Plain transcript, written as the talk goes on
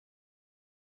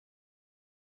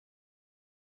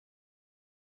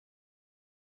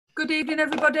Good evening,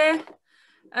 everybody.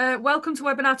 Welcome to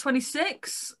webinar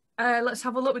 26. Let's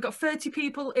have a look. We've got 30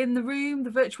 people in the room, the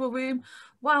virtual room.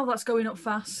 Wow, that's going up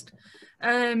fast.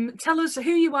 Tell us who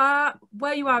you are,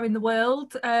 where you are in the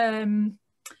world,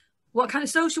 what kind of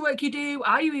social work you do.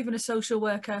 Are you even a social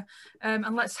worker?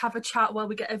 And let's have a chat while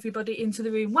we get everybody into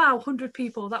the room. Wow, 100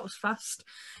 people, that was fast.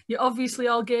 You're obviously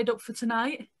all geared up for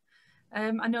tonight.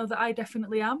 I know that I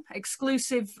definitely am.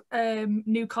 Exclusive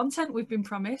new content we've been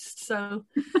promised, so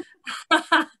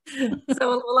so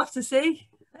we'll have to see.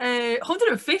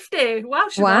 150. Wow,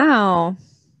 Siobhan.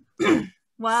 Wow.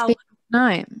 Wow.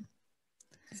 Night.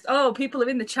 Oh, people are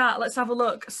in the chat. Let's have a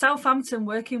look. Southampton,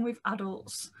 working with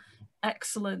adults.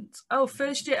 Excellent. Oh,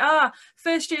 first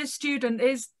year student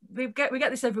is we get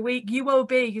this every week.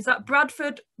 UOB, is that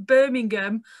Bradford,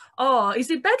 Birmingham, or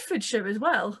is it Bedfordshire as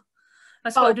well? I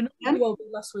spotted another UOB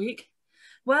last week.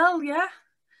 Well, yeah.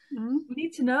 We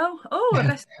need to know. Oh, a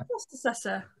best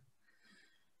assessor.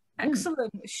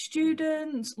 Excellent.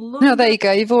 Students. No, there you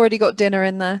go. You've already got dinner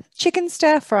in there. Chicken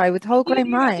stir fry with whole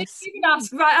grain rice. You can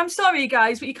ask. Right, I'm sorry,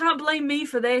 guys, but you can't blame me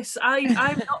for this. I'm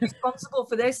not responsible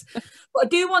for this. But I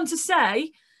do want to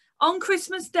say, on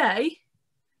Christmas Day,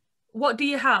 what do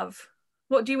you have?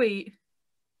 What do you eat?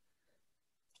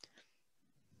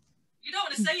 You don't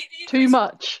want to say it, do you? Too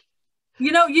much.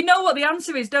 You know what the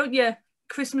answer is, don't you?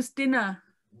 Christmas dinner.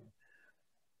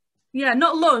 Yeah,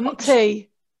 not lunch. Not tea.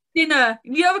 Dinner.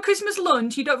 You have a Christmas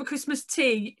lunch, you don't have a Christmas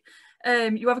tea.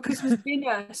 You have a Christmas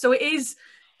dinner. So it is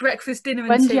breakfast, dinner, and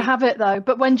when tea. Do you have it though?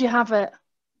 But when do you have it?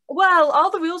 Well, all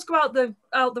the rules go out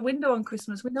the window on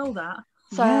Christmas. We know that.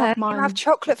 So yeah, you can have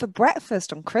chocolate for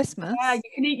breakfast on Christmas. Yeah,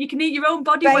 you can eat your own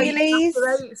body Baileys.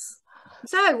 weight.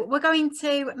 So we're going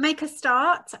to make a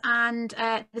start, and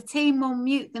the team will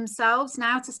mute themselves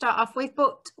now to start off with,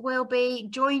 but we'll be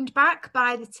joined back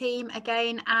by the team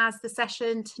again as the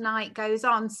session tonight goes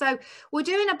on. So we're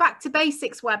doing a back to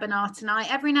basics webinar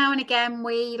tonight. Every now and again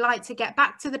we like to get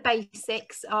back to the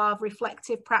basics of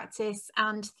reflective practice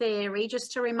and theory,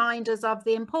 just to remind us of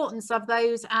the importance of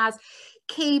those as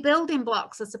key building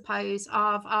blocks, I suppose,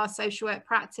 of our social work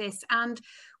practice. And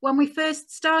when we first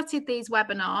started these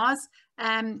webinars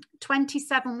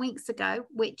 27 weeks ago,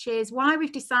 which is why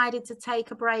we've decided to take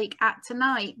a break at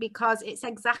tonight, because it's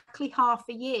exactly half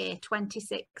a year,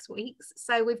 26 weeks.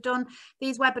 So we've done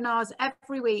these webinars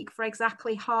every week for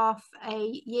exactly half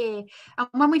a year. And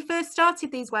when we first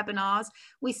started these webinars,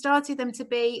 we started them to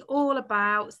be all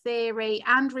about theory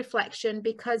and reflection,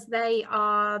 because they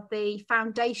are the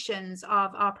foundations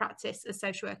of our practice as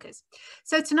social workers.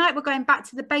 So tonight we're going back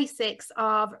to the basics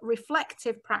of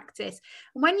reflective practice.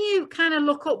 When you kind of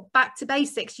look up back to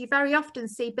basics, you very often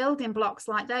see building blocks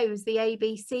like those, the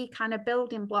ABC kind of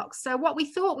building blocks. So what we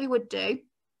thought we would do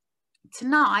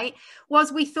tonight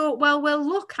was we thought, well, we'll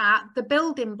look at the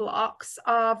building blocks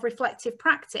of reflective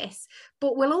practice,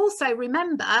 but we'll also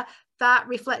remember that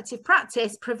reflective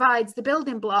practice provides the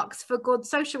building blocks for good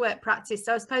social work practice.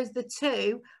 So I suppose the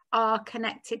two are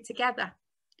connected together.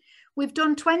 We've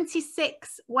done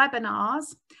 26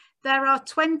 webinars. There are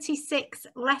 26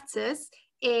 letters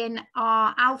in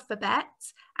our alphabet,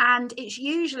 and it's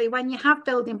usually when you have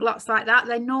building blocks like that,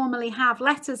 they normally have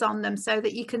letters on them so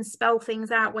that you can spell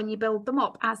things out when you build them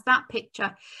up, as that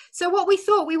picture. So what we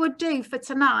thought we would do for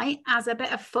tonight, as a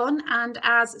bit of fun and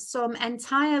as some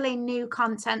entirely new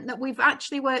content that we've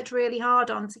actually worked really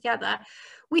hard on together,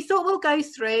 we thought we'll go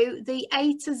through the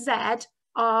A to Z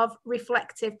of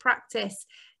reflective practice.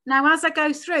 Now, as I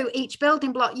go through each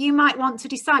building block, you might want to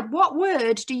decide, what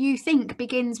word do you think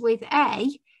begins with A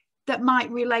that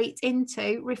might relate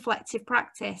into reflective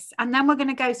practice? And then we're going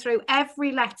to go through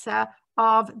every letter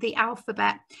of the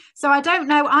alphabet. So I don't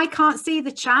know, I can't see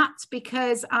the chat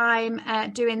because I'm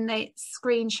doing the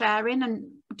screen sharing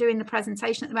and doing the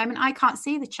presentation at the moment. I can't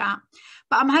see the chat,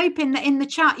 but I'm hoping that in the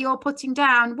chat you're putting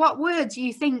down what words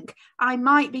you think I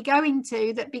might be going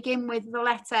to that begin with the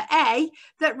letter A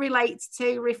that relates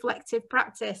to reflective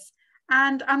practice.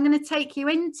 And I'm going to take you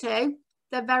into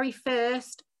the very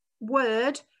first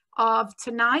word of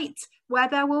tonight, where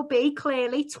there will be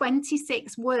clearly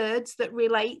 26 words that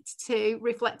relate to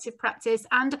reflective practice,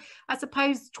 and I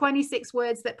suppose 26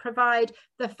 words that provide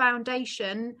the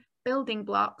foundation building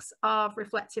blocks of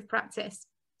reflective practice.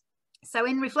 So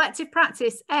in reflective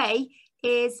practice, A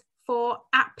is for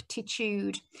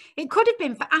aptitude. It could have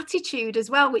been for attitude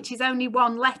as well, which is only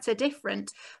one letter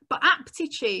different, but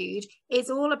aptitude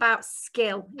is all about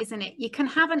skill, isn't it? You can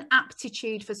have an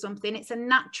aptitude for something. It's a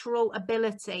natural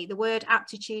ability. The word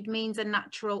aptitude means a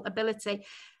natural ability.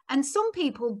 And some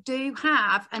people do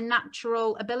have a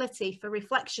natural ability for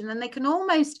reflection, and they can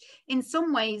almost, in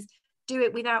some ways, do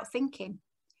it without thinking.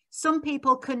 Some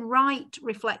people can write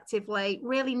reflectively,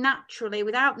 really naturally,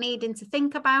 without needing to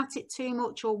think about it too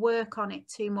much or work on it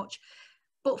too much.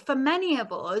 But for many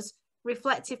of us,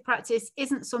 reflective practice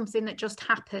isn't something that just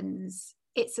happens.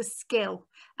 It's a skill,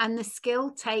 and the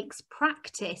skill takes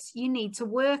practice. You need to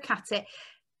work at it.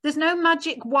 There's no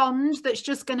magic wand that's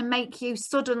just going to make you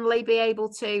suddenly be able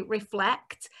to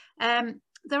reflect.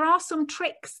 There are some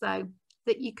tricks, though,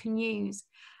 that you can use.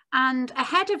 And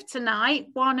ahead of tonight,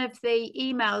 one of the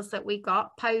emails that we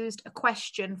got posed a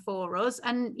question for us.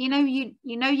 And you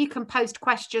know you can post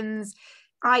questions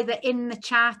either in the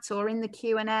chat or in the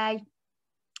Q&A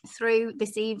through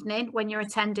this evening when you're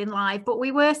attending live. But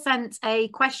we were sent a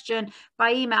question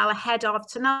by email ahead of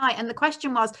tonight. And the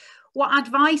question was, what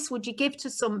advice would you give to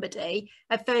somebody,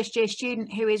 a first-year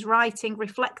student who is writing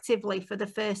reflectively for the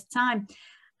first time?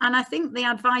 And I think the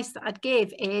advice that I'd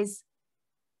give is,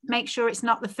 make sure it's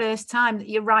not the first time that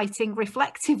you're writing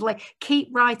reflectively. Keep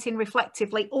writing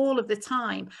reflectively all of the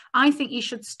time. I think you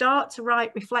should start to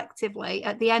write reflectively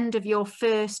at the end of your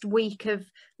first week of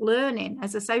learning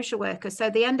as a social worker.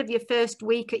 So the end of your first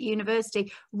week at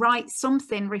university, write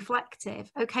something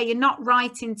reflective. Okay, you're not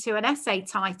writing to an essay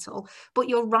title, but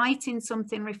you're writing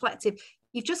something reflective.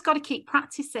 You've just got to keep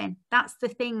practicing. That's the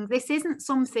thing. This isn't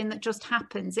something that just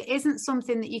happens. It isn't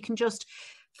something that you can just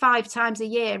 5 times a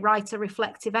year write a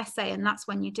reflective essay and that's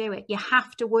when you do it. You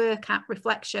have to work at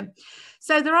reflection.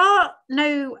 So there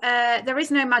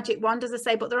is no magic wand, as I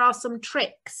say, but there are some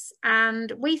tricks,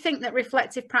 and we think that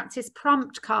reflective practice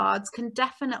prompt cards can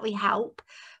definitely help,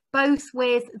 both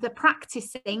with the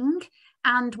practicing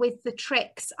and with the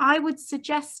tricks. I would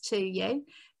suggest to you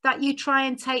that you try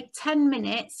and take 10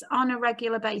 minutes on a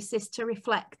regular basis to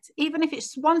reflect. Even if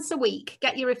it's once a week,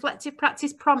 get your reflective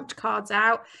practice prompt cards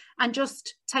out and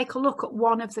just take a look at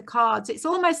one of the cards. It's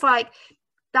almost like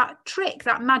that trick,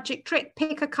 that magic trick,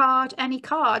 pick a card, any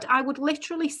card. I would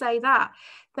literally say that.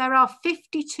 There are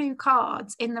 52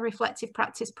 cards in the reflective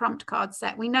practice prompt card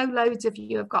set. We know loads of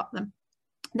you have got them.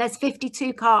 There's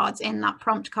 52 cards in that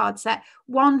prompt card set,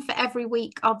 one for every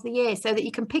week of the year, so that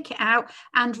you can pick it out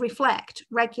and reflect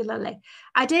regularly.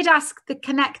 I did ask the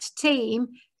Connect team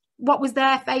what was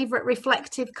their favourite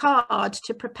reflective card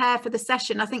to prepare for the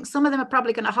session. I think some of them are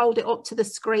probably going to hold it up to the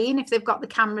screen if they've got the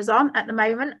cameras on at the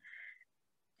moment.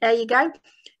 There you go.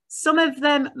 Some of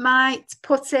them might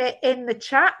put it in the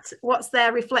chat, what's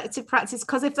their reflective practice,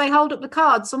 because if they hold up the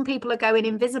card, some people are going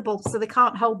invisible, so they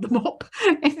can't hold them up.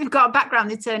 If they've got a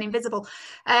background, they turn invisible.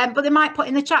 But they might put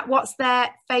in the chat, what's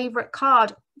their favourite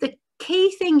card? The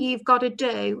key thing you've got to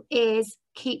do is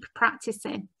keep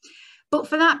practicing. But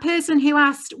for that person who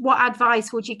asked, what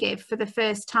advice would you give for the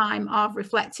first time of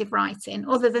reflective writing,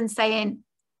 other than saying,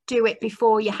 do it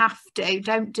before you have to,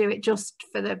 don't do it just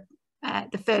for the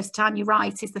first time you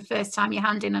write is the first time you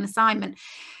hand in an assignment.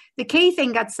 The key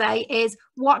thing I'd say is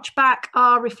watch back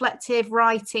our reflective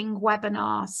writing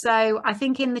webinar. So I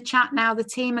think in the chat now, the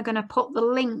team are going to put the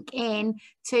link in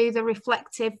to the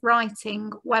reflective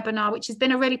writing webinar, which has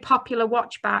been a really popular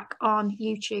watch back on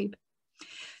YouTube.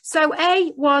 So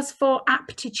A was for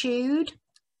aptitude.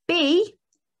 B,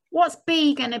 what's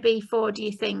B going to be for, do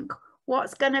you think?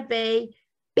 What's going to be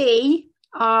B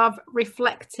of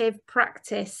reflective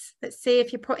practice? Let's see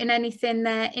if you're putting anything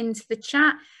there into the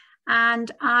chat,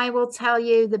 and I will tell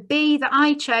you the B that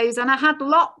I chose. And I had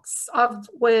lots of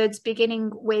words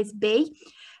beginning with B.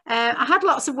 I had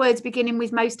lots of words beginning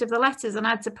with most of the letters and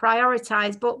I had to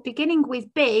prioritize, but beginning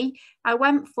with B, I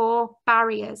went for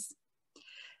barriers.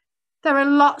 There are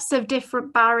lots of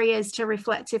different barriers to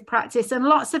reflective practice and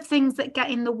lots of things that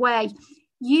get in the way.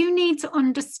 You need to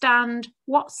understand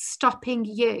what's stopping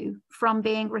you from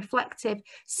being reflective.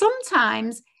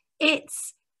 Sometimes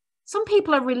some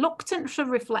people are reluctant to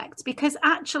reflect because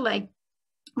actually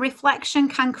reflection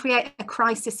can create a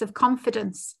crisis of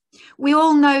confidence. We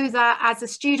all know that as a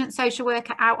student social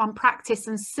worker out on practice,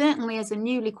 and certainly as a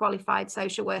newly qualified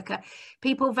social worker,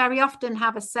 people very often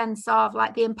have a sense of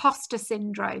like the imposter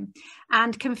syndrome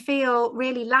and can feel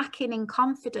really lacking in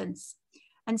confidence.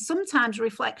 And sometimes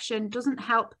reflection doesn't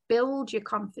help build your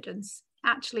confidence,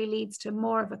 actually leads to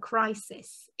more of a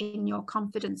crisis in your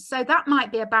confidence. So that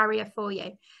might be a barrier for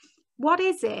you. What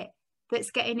is it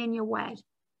that's getting in your way?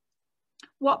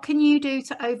 What can you do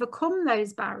to overcome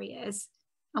those barriers?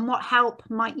 And what help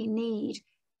might you need?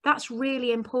 That's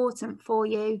really important for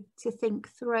you to think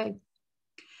through.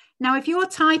 Now, if you're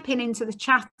typing into the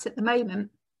chat at the moment,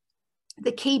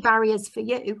 the key barriers for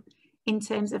you in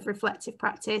terms of reflective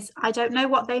practice, I don't know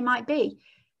what they might be.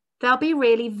 They'll be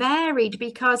really varied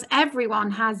because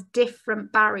everyone has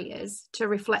different barriers to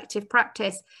reflective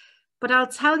practice. But I'll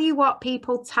tell you what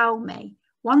people tell me.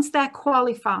 Once they're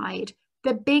qualified,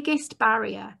 The biggest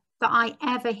barrier that I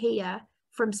ever hear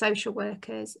from social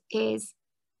workers is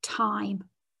time,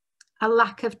 a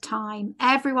lack of time.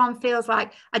 Everyone feels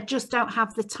like, I just don't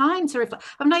have the time to reflect.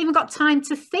 I've not even got time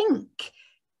to think.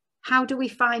 How do we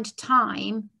find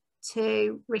time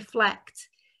to reflect?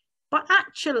 But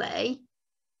actually,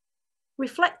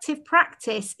 reflective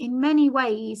practice in many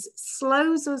ways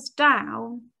slows us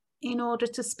down in order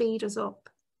to speed us up.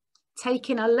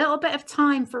 Taking a little bit of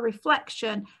time for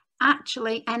reflection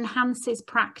actually enhances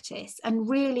practice and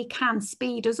really can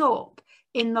speed us up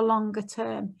in the longer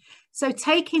term. So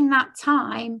taking that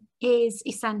time is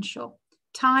essential.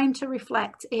 Time to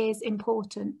reflect is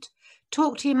important.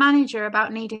 Talk to your manager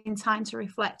about needing time to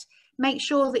reflect. Make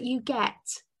sure that you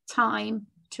get time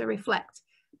to reflect.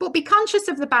 But be conscious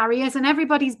of the barriers, and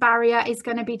everybody's barrier is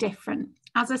going to be different.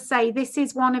 As I say, this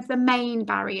is one of the main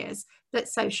barriers that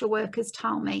social workers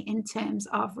tell me in terms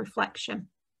of reflection.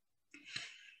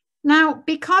 Now,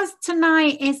 because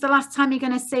tonight is the last time you're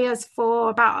going to see us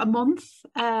for about a month,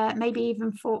 maybe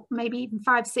even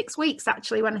 5-6 weeks,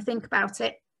 actually, when I think about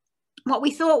it, what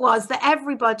we thought was that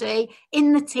everybody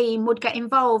in the team would get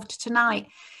involved tonight.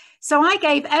 So I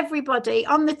gave everybody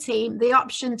on the team the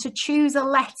option to choose a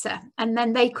letter, and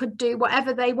then they could do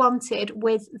whatever they wanted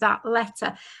with that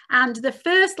letter. And the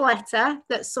first letter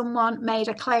that someone made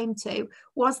a claim to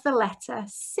was the letter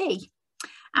C.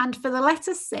 And for the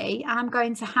letter C, I'm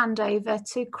going to hand over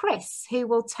to Chris, who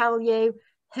will tell you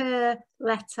her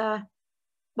letter,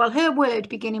 well, her word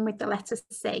beginning with the letter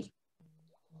C.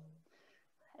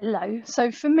 Hello.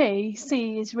 So for me,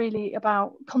 C is really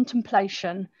about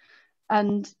contemplation.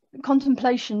 And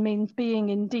contemplation means being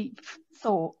in deep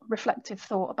thought, reflective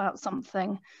thought about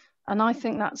something. And I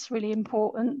think that's really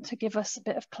important to give us a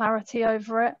bit of clarity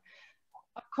over it.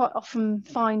 I quite often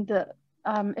find that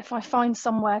if I find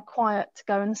somewhere quiet to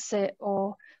go and sit,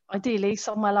 or ideally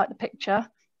somewhere like the picture,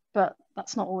 but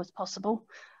that's not always possible,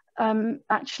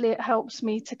 actually it helps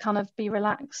me to kind of be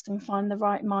relaxed and find the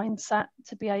right mindset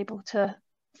to be able to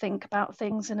think about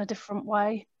things in a different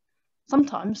way.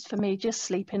 Sometimes for me, just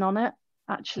sleeping on it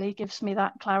actually gives me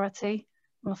that clarity.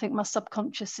 And I think my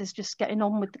subconscious is just getting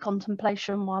on with the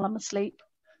contemplation while I'm asleep.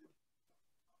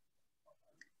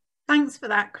 Thanks for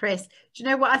that, Chris. Do you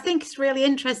know what I think is really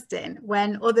interesting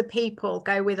when other people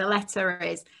go with a letter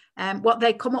is what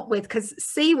they come up with, because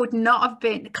C would not have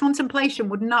been, contemplation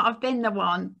would not have been the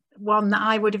one that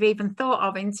I would have even thought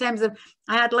of, in terms of,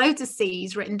 I had loads of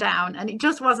C's written down and it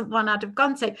just wasn't one I'd have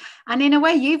gone to. And in a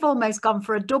way, you've almost gone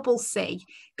for a double C,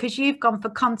 because you've gone for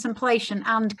contemplation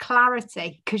and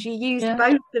clarity, because you used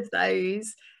both of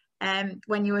those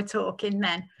when you were talking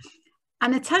then.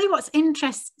 And I tell you what's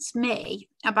interests me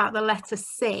about the letter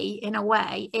C in a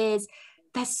way is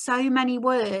there's so many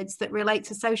words that relate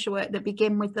to social work that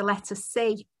begin with the letter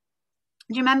C. Do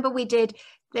you remember we did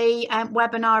the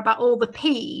webinar about all the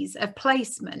P's of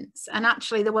placements, and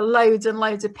actually there were loads and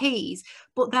loads of P's,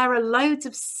 but there are loads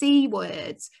of C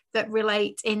words that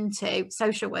relate into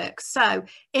social work. So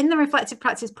in the reflective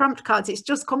practice prompt cards, it's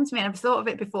just come to me, and I've thought of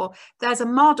it before, there's a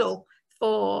model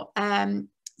for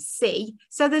C.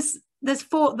 So there's the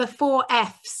 4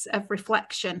 F's of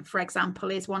reflection, for example,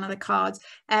 is one of the cards.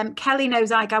 Kelly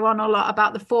knows I go on a lot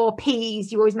about the 4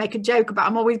 P's. You always make a joke about,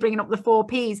 I'm always bringing up the 4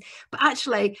 P's. But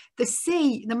actually, the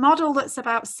C, the model that's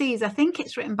about C's, I think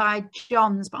it's written by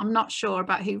Johns, but I'm not sure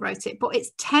about who wrote it. But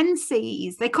it's 10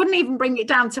 C's. They couldn't even bring it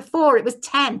down to 4. It was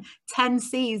 10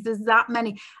 C's. There's that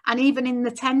many. And even in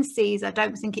the 10 C's, I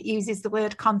don't think it uses the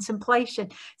word contemplation.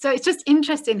 So it's just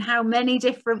interesting how many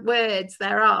different words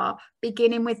there are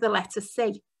beginning with the letter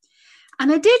C.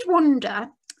 And I did wonder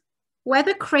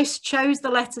whether Chris chose the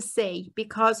letter C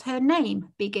because her name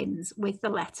begins with the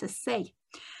letter C.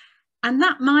 And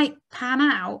that might pan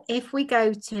out if we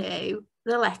go to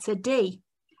the letter D,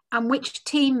 and which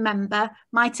team member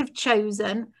might have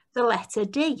chosen the letter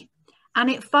D. And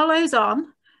it follows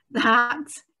on that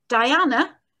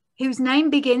Diana, whose name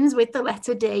begins with the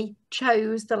letter D,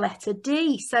 chose the letter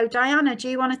D. So Diana, do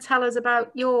you want to tell us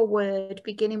about your word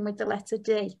beginning with the letter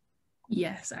D?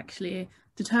 Yes, actually,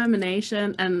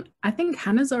 determination. And I think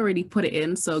Hannah's already put it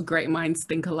in, so great minds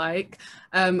think alike.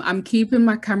 I'm keeping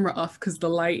my camera off because the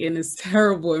lighting is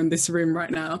terrible in this room right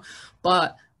now.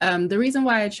 But the reason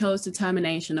why I chose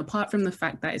determination, apart from the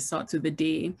fact that it starts with a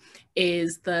D,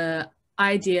 is the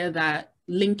idea that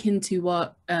linking to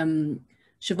what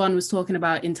Siobhan was talking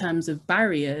about in terms of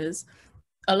barriers,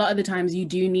 a lot of the times you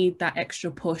do need that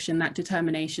extra push and that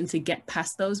determination to get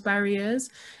past those barriers.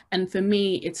 And for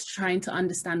me, it's trying to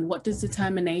understand, what does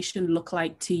determination look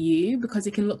like to you? Because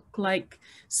it can look like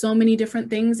so many different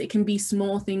things. It can be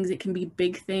small things, it can be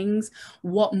big things.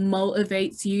 What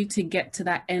motivates you to get to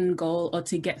that end goal or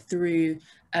to get through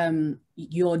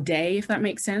your day, if that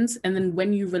makes sense? And then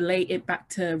when you relate it back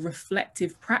to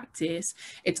reflective practice,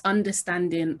 it's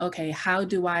understanding, okay, how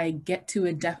do I get to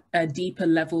a deeper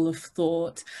level of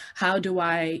thought? How do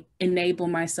I enable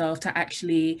myself to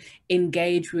actually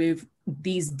engage with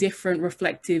these different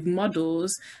reflective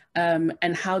models,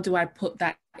 and how do I put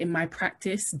that in my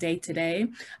practice day to day?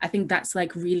 I think that's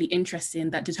like really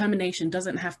interesting, that determination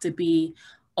doesn't have to be,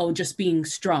 oh, just being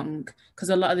strong, because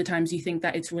a lot of the times you think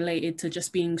that it's related to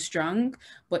just being strong,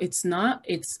 but it's not.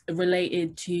 It's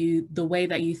related to the way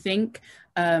that you think.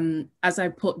 As I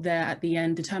put there at the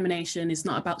end, determination is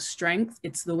not about strength,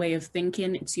 it's the way of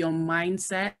thinking, it's your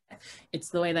mindset, it's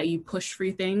the way that you push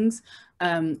through things.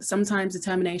 Sometimes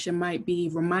determination might be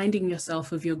reminding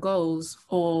yourself of your goals,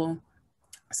 or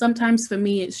sometimes for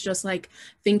me, it's just like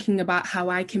thinking about how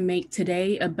I can make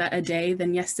today a better day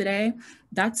than yesterday.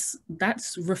 That's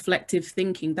reflective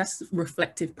thinking. That's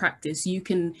reflective practice. You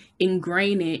can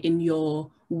ingrain it in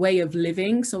your way of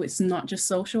living. So it's not just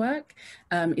social work,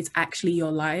 it's actually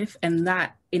your life. And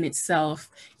that in itself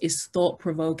is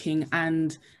thought-provoking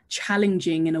and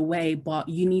challenging in a way, but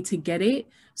you need to get it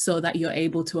so that you're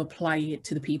able to apply it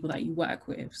to the people that you work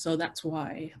with. So that's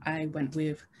why I went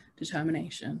with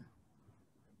determination.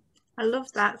 I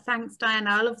love that. Thanks,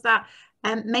 Diana. I love that.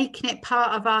 Making it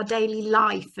part of our daily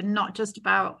life and not just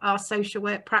about our social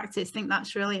work practice. I think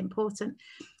that's really important.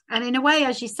 And in a way,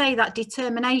 as you say, that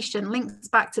determination links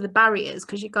back to the barriers,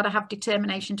 because you've got to have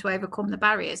determination to overcome the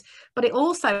barriers. But it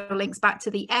also links back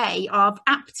to the A of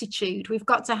aptitude. We've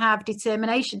got to have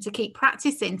determination to keep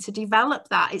practicing, to develop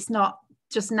that. It's not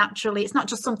just naturally, it's not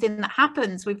just something that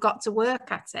happens. We've got to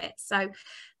work at it. So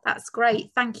that's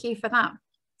great. Thank you for that.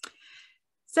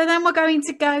 So then we're going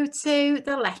to go to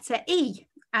the letter E.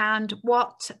 And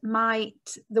what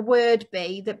might the word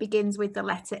be that begins with the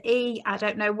letter E? I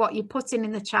don't know what you're putting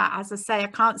in the chat. As I say, I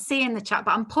can't see in the chat,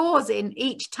 but I'm pausing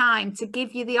each time to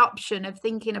give you the option of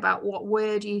thinking about what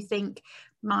word you think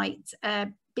might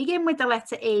begin with the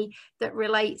letter E that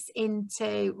relates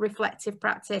into reflective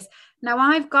practice. Now,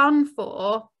 I've gone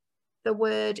for the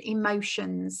word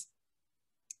emotions,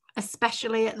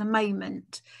 especially at the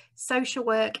moment. Social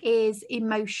work is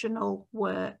emotional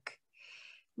work.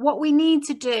 What we need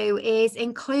to do is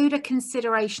include a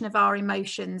consideration of our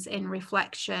emotions in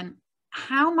reflection.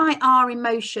 How might our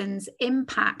emotions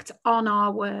impact on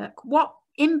our work? What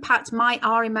impact might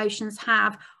our emotions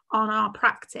have on our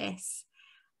practice?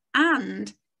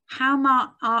 And how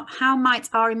might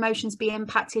our emotions be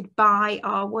impacted by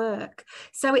our work?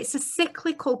 So it's a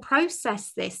cyclical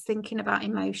process, this thinking about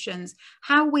emotions.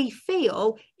 How we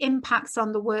feel impacts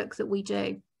on the work that we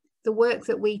do. The work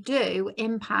that we do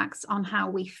impacts on how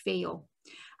we feel.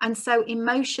 And so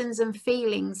emotions and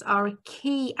feelings are a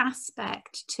key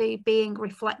aspect to being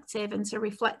reflective and to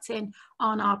reflecting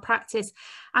on our practice.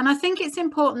 And I think it's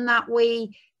important that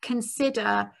we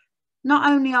consider not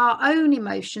only our own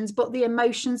emotions, but the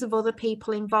emotions of other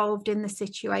people involved in the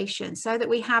situation, so that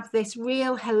we have this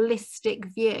real holistic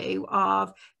view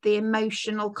of the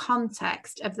emotional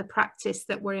context of the practice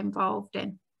that we're involved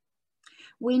in.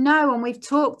 We know, and we've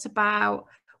talked about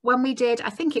when we did,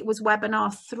 I think it was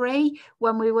webinar 3,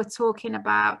 when we were talking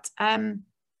about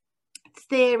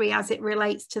theory as it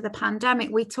relates to the pandemic,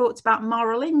 we talked about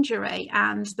moral injury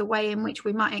and the way in which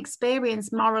we might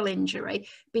experience moral injury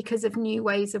because of new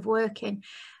ways of working.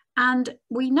 And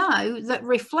we know that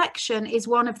reflection is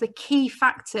one of the key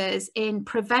factors in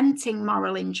preventing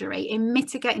moral injury, in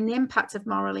mitigating the impact of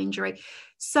moral injury.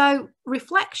 So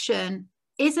reflection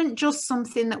isn't just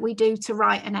something that we do to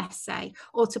write an essay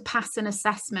or to pass an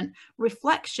assessment.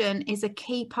 Reflection is a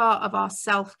key part of our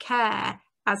self-care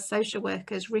as social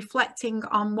workers. Reflecting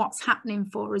on what's happening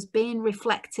for us, being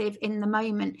reflective in the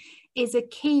moment, is a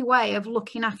key way of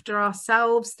looking after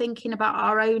ourselves, thinking about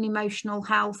our own emotional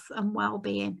health and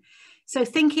well-being. So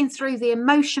thinking through the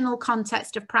emotional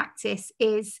context of practice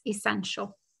is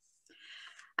essential.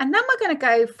 And then we're going to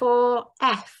go for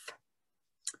F,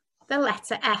 the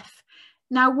letter F.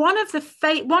 Now, one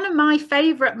of my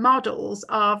favourite models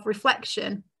of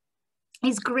reflection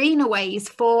is Greenaway's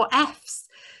 4 Fs.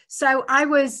 So I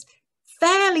was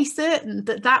fairly certain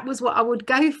that that was what I would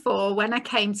go for when I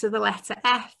came to the letter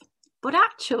F. But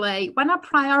actually, when I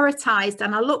prioritised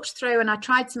and I looked through and I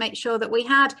tried to make sure that we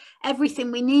had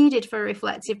everything we needed for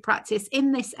reflective practice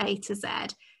in this A to Z,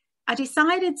 I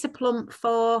decided to plump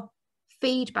for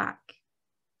feedback.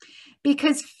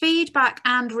 because feedback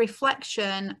and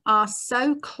reflection are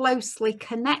so closely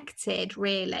connected,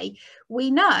 really.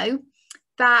 We know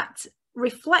that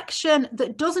reflection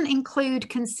that doesn't include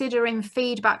considering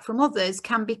feedback from others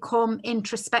can become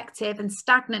introspective and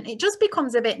stagnant. It just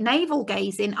becomes a bit navel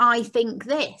gazing. I think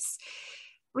this.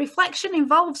 Reflection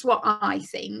involves what I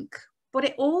think, but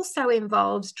it also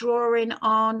involves drawing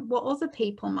on what other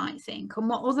people might think and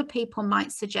what other people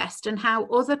might suggest and how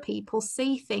other people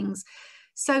see things.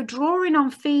 So drawing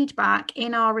on feedback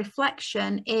in our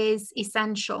reflection is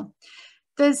essential.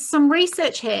 There's some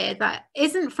research here that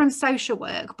isn't from social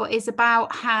work, but is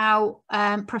about how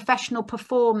professional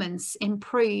performance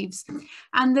improves.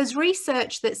 And there's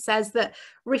research that says that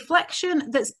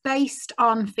reflection that's based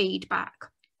on feedback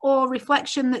or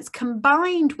reflection that's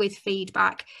combined with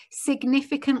feedback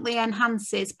significantly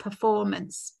enhances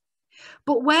performance.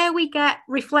 But where we get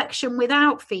reflection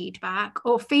without feedback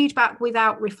or feedback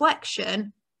without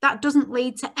reflection, that doesn't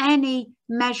lead to any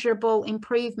measurable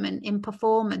improvement in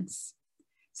performance.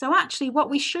 So actually what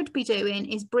we should be doing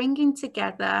is bringing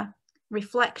together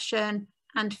reflection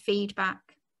and feedback.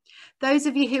 Those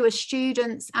of you who are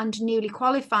students and newly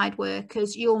qualified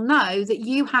workers, you'll know that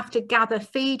you have to gather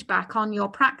feedback on your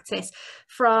practice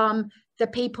from the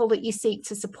people that you seek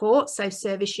to support, so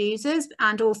service users,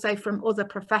 and also from other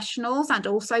professionals, and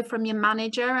also from your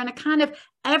manager, and a kind of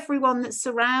everyone that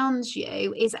surrounds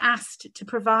you is asked to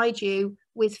provide you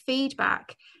with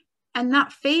feedback. And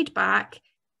that feedback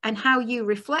and how you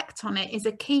reflect on it is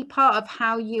a key part of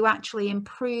how you actually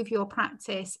improve your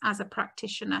practice as a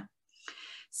practitioner.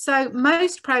 So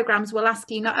most programs will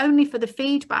ask you not only for the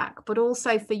feedback, but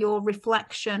also for your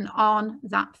reflection on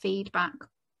that feedback.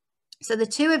 So the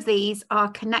two of these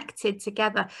are connected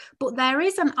together, but there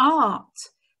is an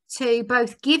art to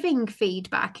both giving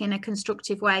feedback in a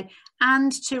constructive way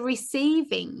and to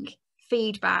receiving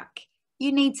feedback.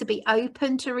 You need to be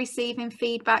open to receiving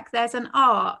feedback. There's an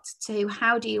art to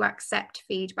how do you accept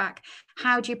feedback?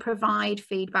 How do you provide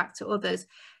feedback to others?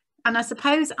 And I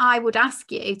suppose I would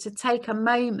ask you to take a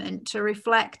moment to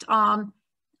reflect on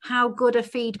how good a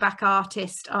feedback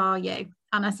artist are you?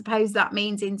 And I suppose that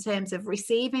means in terms of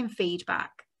receiving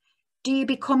feedback. Do you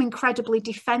become incredibly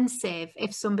defensive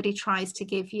if somebody tries to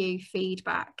give you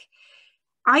feedback?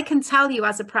 I can tell you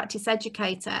as a practice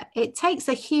educator, it takes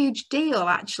a huge deal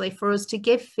actually for us to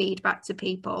give feedback to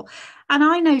people. And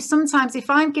I know sometimes if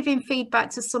I'm giving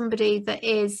feedback to somebody that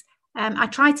is, I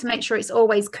try to make sure it's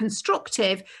always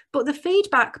constructive, but the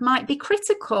feedback might be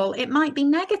critical, it might be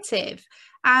negative.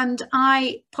 And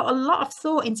I put a lot of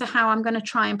thought into how I'm going to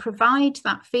try and provide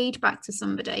that feedback to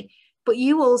somebody. But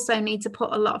you also need to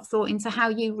put a lot of thought into how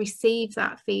you receive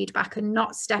that feedback and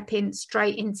not step in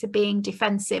straight into being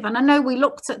defensive. And I know we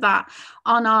looked at that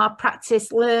on our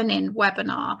practice learning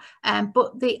webinar,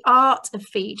 but the art of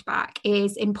feedback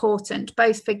is important,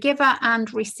 both for giver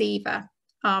and receiver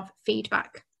of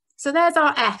feedback. So there's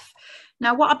our F.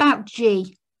 Now, what about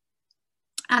G?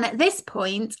 And at this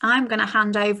point, I'm going to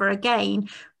hand over again,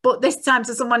 but this time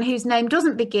to someone whose name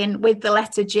doesn't begin with the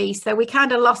letter G. So we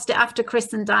kind of lost it after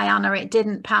Chris and Diana. It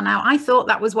didn't pan out. I thought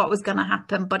that was what was going to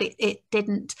happen, but it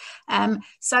didn't.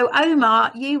 So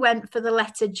Omar, you went for the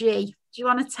letter G. Do you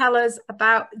want to tell us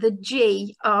about the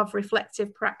G of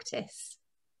reflective practice?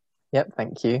 Yep,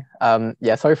 thank you.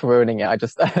 Yeah, sorry for ruining it. I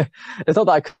just, it's not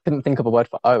that I couldn't think of a word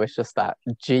for O, it's just that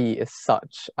G is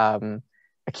such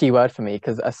a key word for me,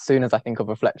 because as soon as I think of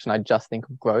reflection, I just think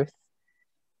of growth.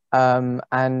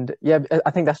 And yeah,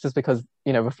 I think that's just because,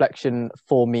 you know, reflection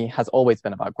for me has always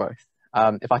been about growth.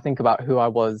 If I think about who I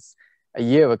was a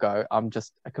year ago, I'm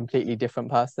just a completely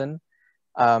different person.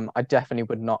 I definitely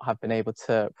would not have been able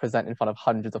to present in front of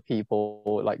hundreds of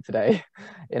people like today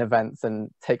in events and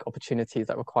take opportunities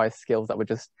that require skills that were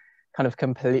just kind of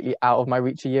completely out of my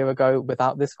reach a year ago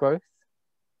without this growth.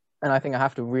 And I think I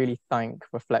have to really thank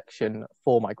reflection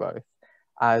for my growth,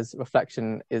 as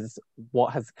reflection is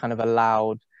what has kind of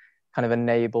allowed, kind of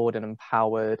enabled and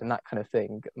empowered and that kind of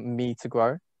thing, me to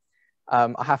grow.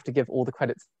 I have to give all the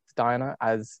credits to Diana,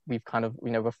 as we've kind of, you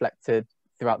know, reflected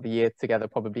throughout the year together,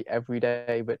 probably every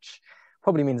day, which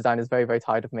probably means Diana's very, very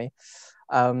tired of me.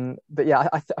 But yeah,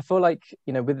 I feel like,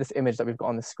 you know, with this image that we've got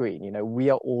on the screen, you know, we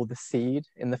are all the seed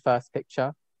in the first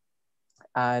picture,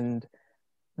 and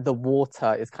the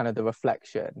water is kind of the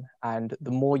reflection. And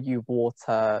the more you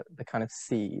water the kind of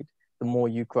seed, the more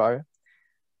you grow.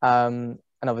 And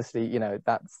obviously, you know,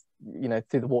 that's, you know,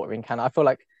 through the watering can. I feel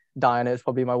like Diana is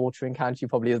probably my watering can. She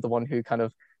probably is the one who kind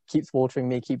of keeps watering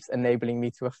me, keeps enabling me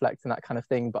to reflect and that kind of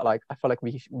thing. But like, I feel like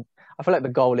the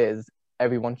goal is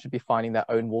everyone should be finding their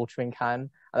own watering can, and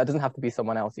that doesn't have to be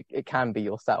someone else. It can be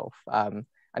yourself.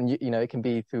 And you know, it can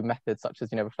be through methods such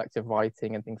as, you know, reflective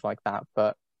writing and things like that.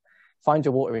 But find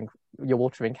your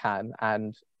watering can,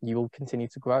 and you will continue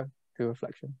to grow through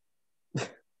reflection.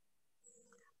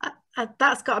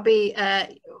 That's got to be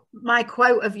my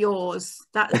quote of yours.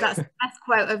 That's the best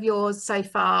quote of yours so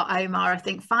far, Omar. I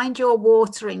think find your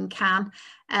watering can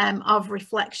of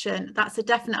reflection. That's a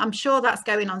definite. I'm sure that's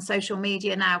going on social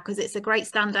media now because it's a great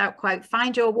standout quote.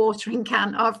 Find your watering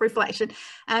can of reflection.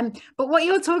 But what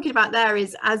you're talking about there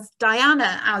is as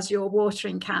Diana as your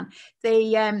watering can.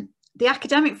 The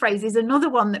academic phrase is another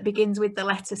one that begins with the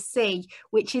letter C,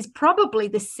 which is probably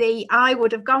the C I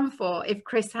would have gone for if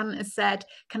Chris hadn't have said,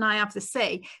 can I have the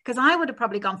C? Because I would have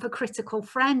probably gone for critical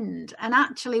friend. And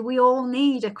actually, we all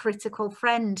need a critical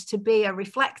friend to be a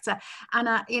reflector. And,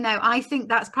 you know, I think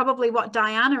that's probably what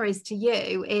Diana is to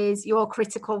you, is your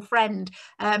critical friend.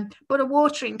 But a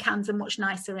watering can's a much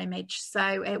nicer image.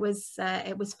 So it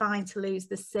was fine to lose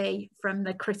the C from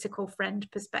the critical friend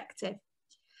perspective.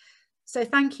 So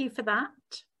thank you for that.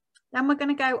 Then we're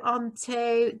going to go on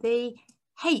to the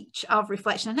H of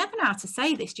reflection. I never know how to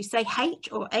say this. Do you say H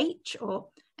or H, or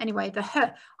anyway, the H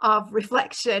of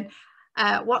reflection?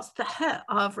 What's the H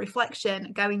of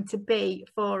reflection going to be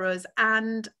for us?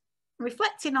 And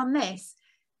reflecting on this,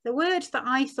 the word that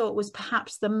I thought was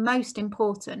perhaps the most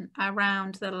important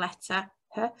around the letter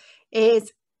H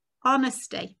is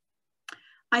honesty.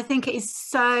 I think it is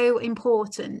so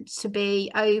important to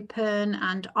be open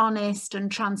and honest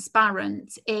and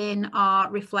transparent in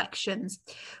our reflections.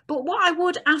 But what I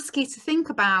would ask you to think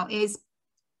about is,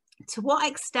 to what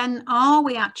extent are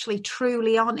we actually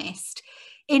truly honest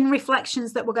in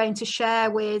reflections that we're going to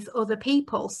share with other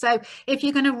people? So if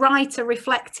you're going to write a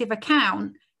reflective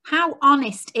account, how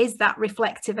honest is that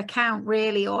reflective account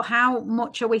really? Or how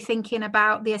much are we thinking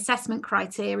about the assessment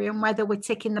criteria and whether we're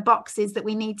ticking the boxes that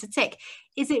we need to tick?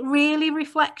 Is it really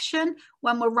reflection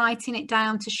when we're writing it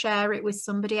down to share it with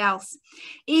somebody else?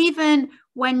 Even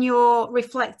when you're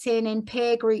reflecting in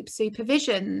peer group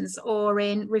supervisions or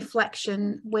in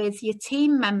reflection with your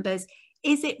team members,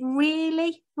 is it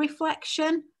really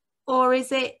reflection? Or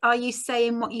are you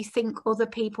saying what you think other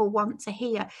people want to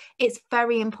hear? It's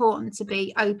very important to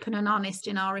be open and honest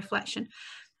in our reflection.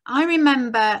 I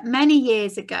remember many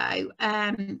years ago,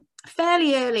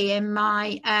 fairly early in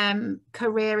my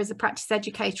career as a practice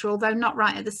educator, although not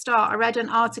right at the start, I read an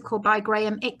article by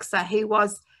Graham Ixer, who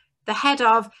was the head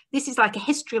of, this is like a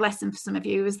history lesson for some of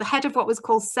you, was the head of what was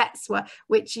called SETSWA,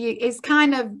 which is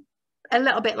kind of a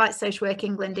little bit like Social Work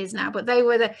England is now, but they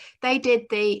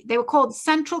were called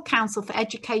Central Council for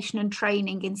Education and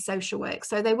Training in Social Work.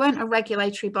 So they weren't a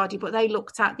regulatory body, but they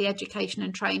looked at the education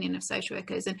and training of social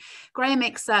workers. And Graham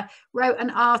Ixer wrote an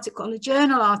article, a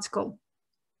journal article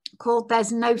called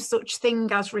There's No Such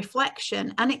Thing as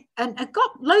Reflection. And it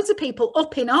got loads of people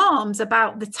up in arms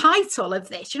about the title of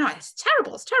this. You know, it's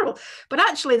terrible. But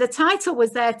actually the title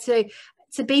was there to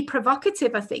be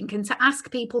provocative, I think, and to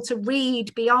ask people to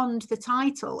read beyond the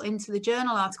title into the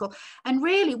journal article. And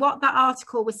really what that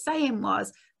article was saying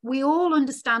was, we all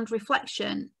understand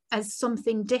reflection as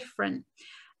something different.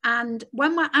 And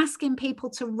when we're asking people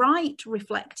to write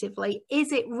reflectively,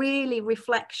 is it really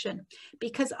reflection?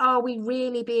 Because are we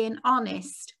really being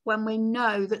honest when we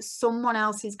know that someone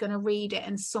else is going to read it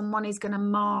and someone is going to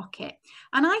mark it?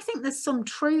 And I think there's some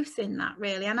truth in that,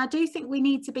 really. And I do think we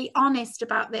need to be honest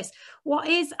about this. What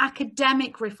is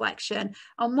academic reflection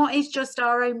and what is just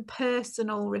our own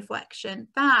personal reflection?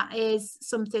 That is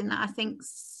something that I think,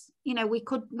 you know, we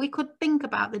could think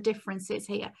about the differences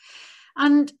here.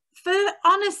 And for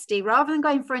honesty, rather than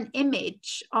going for an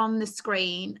image on the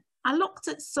screen, I looked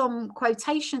at some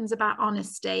quotations about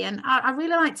honesty, and I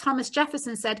really like Thomas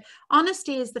Jefferson said,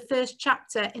 honesty is the first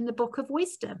chapter in the book of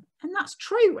wisdom. And that's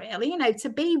true, really. You know, to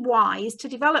be wise, to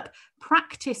develop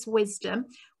practice wisdom,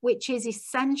 which is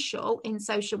essential in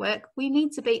social work, we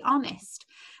need to be honest.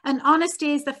 And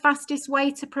honesty is the fastest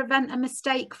way to prevent a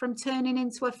mistake from turning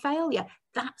into a failure.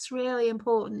 That's really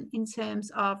important in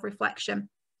terms of reflection.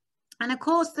 And of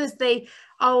course, there's the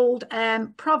old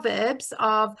proverbs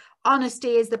of honesty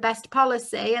is the best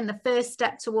policy and the first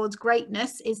step towards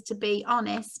greatness is to be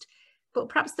honest. But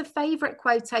perhaps the favourite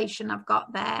quotation I've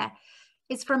got there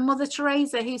is from Mother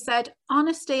Teresa, who said,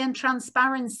 honesty and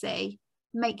transparency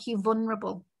make you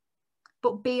vulnerable,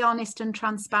 but be honest and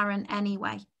transparent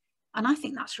anyway. And I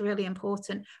think that's really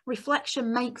important.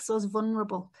 Reflection makes us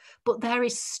vulnerable, but there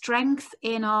is strength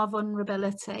in our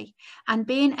vulnerability. And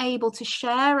being able to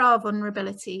share our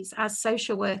vulnerabilities as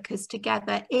social workers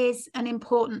together is an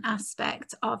important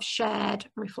aspect of shared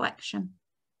reflection.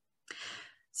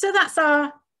 So that's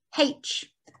our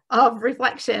H of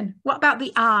reflection. What about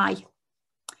the I?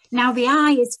 Now, the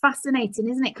I is fascinating,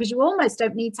 isn't it? Because you almost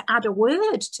don't need to add a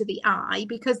word to the I,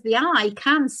 because the I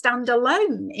can stand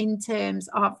alone in terms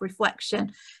of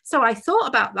reflection. So I thought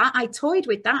about that. I toyed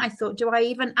with that. I thought, do I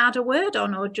even add a word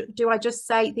on, or do I just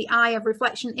say the I of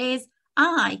reflection is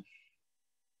I?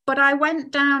 But I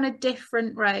went down a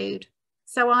different road.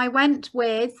 So I went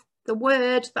with the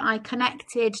word that I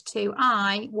connected to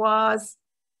I was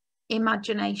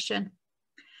imagination.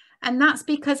 And that's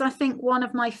because I think one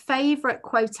of my favourite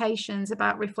quotations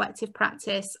about reflective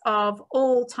practice of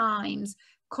all times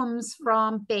comes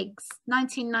from Biggs,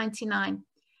 1999.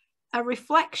 A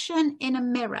reflection in a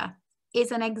mirror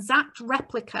is an exact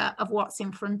replica of what's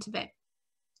in front of it.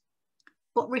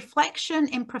 But reflection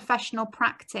in professional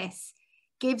practice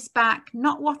gives back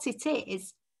not what it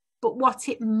is, but what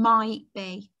it might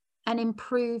be, an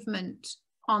improvement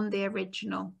on the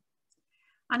original.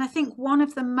 And I think one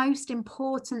of the most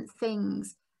important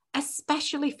things,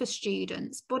 especially for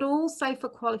students, but also for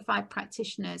qualified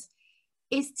practitioners,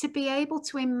 is to be able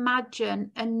to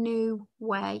imagine a new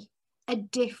way, a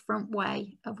different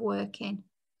way of working.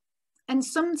 And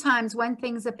sometimes when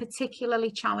things are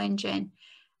particularly challenging,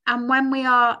 and when we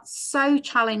are so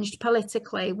challenged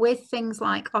politically with things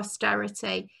like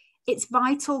austerity, it's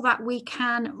vital that we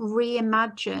can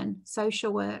reimagine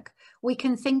social work. We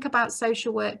can think about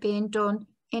social work being done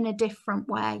in a different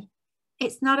way.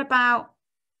 It's not about,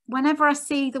 whenever I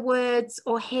see the words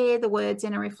or hear the words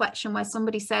in a reflection where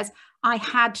somebody says, I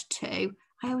had to,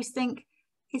 I always think,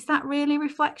 is that really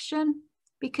reflection?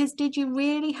 Because did you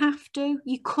really have to?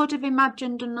 You could have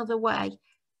imagined another way.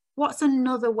 What's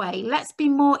another way? Let's be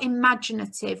more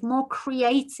imaginative, more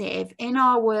creative in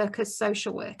our work as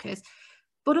social workers.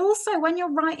 But also when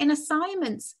you're writing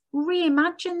assignments,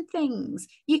 reimagine things.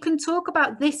 You can talk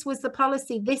about this was the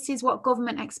policy, this is what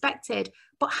government expected,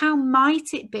 but how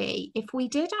might it be if we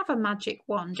did have a magic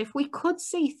wand, if we could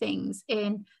see things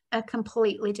in a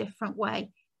completely different way?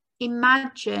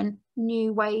 Imagine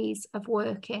new ways of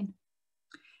working.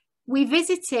 We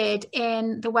visited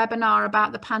in the webinar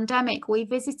about the pandemic, we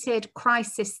visited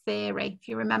crisis theory. If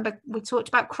you remember, we talked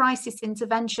about crisis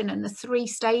intervention and the 3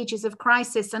 stages of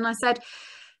crisis. And I said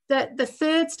that the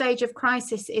 3rd stage of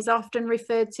crisis is often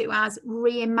referred to as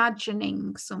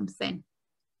reimagining something.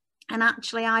 And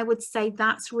actually, I would say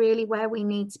that's really where we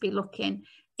need to be looking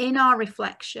in our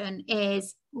reflection,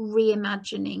 is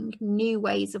reimagining new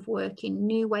ways of working,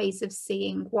 new ways of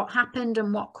seeing what happened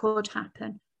and what could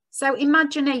happen. So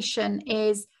imagination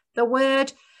is the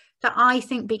word that I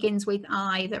think begins with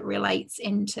I, that relates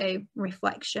into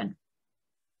reflection.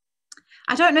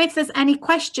 I don't know if there's any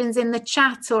questions in the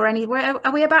chat or anywhere.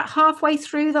 Are we about halfway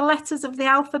through the letters of the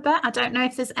alphabet? I don't know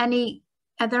if there's any.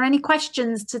 Are there any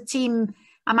questions to team?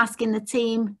 I'm asking the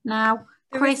team now.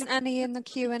 There Chris? isn't any in the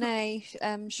Q&A,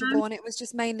 Siobhan. It was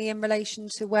just mainly in relation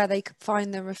to where they could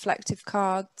find the reflective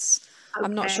cards. Okay.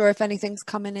 I'm not sure if anything's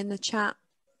coming in the chat.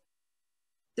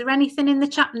 Is there anything in the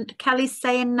chat? Kelly's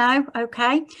saying no.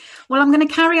 Okay. Well, I'm going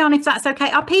to carry on if that's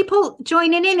okay. Are people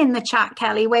joining in the chat,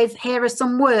 Kelly, with here are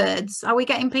some words? Are we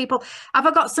getting people? Have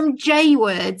I got some J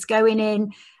words going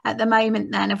in at the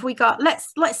moment then? Have we got,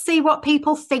 let's see what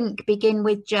people think begin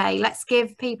with J. Let's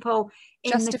give people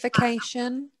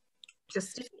justification.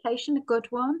 Justification, a good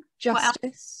one.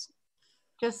 Justice.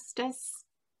 Justice.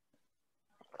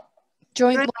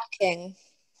 Joint working.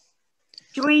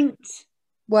 Joint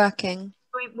working.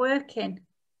 Joint working.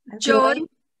 Okay. Joy.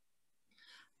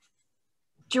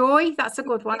 Joy, that's a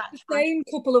good one. It's the same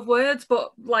couple of words,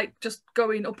 but like just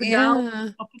going up and down.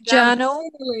 Up and down.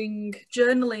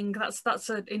 Journaling. That's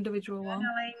an individual one.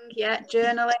 Yeah,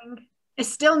 journaling. It's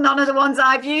still none of the ones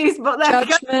I've used, but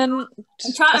judgment.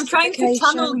 I'm trying to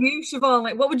channel you, Siobhan.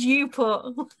 Like, what would you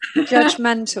put?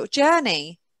 Judgmental.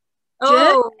 Journey.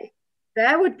 Oh,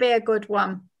 there would be a good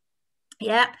one.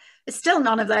 Yeah, it's still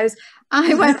none of those.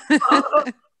 I went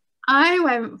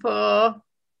for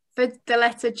the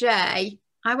letter J.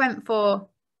 I went for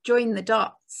join the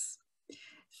dots.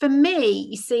 For me,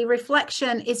 you see,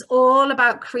 reflection is all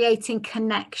about creating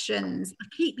connections. I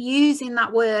keep using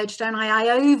that word, don't I?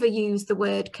 I overuse the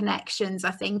word connections,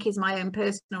 I think, is my own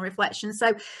personal reflection.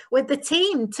 So with the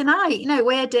team tonight, you know,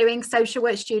 we're doing Social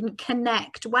Work Student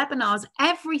Connect webinars.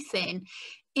 Everything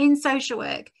in social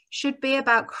work should be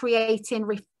about creating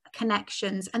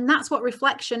connections, and that's what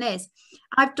reflection is.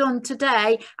 I've done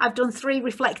 3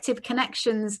 reflective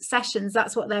connections sessions.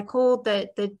 That's what they're called.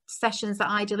 The sessions that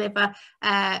I deliver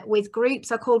with groups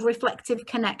are called reflective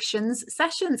connections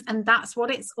sessions, and that's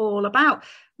what it's all about.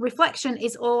 Reflection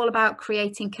is all about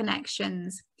creating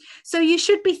connections. So you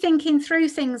should be thinking through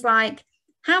things like,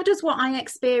 How does what I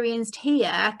experienced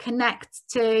here connect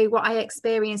to what I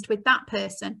experienced with that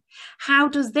person? How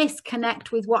does this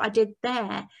connect with what I did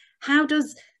there? How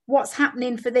does what's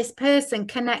happening for this person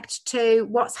connect to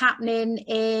what's happening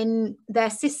in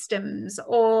their systems,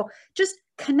 or just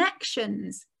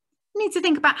connections? You need to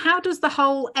think about, how does the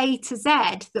whole A to Z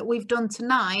that we've done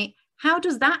tonight, how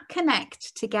does that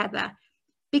connect together?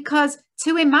 Because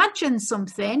to imagine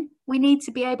something, we need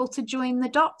to be able to join the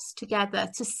dots together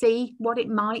to see what it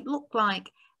might look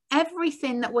like.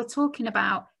 Everything that we're talking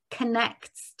about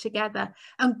connects together.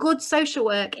 And good social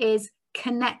work is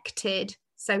connected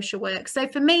social work. So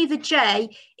for me, the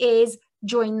J is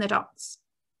join the dots.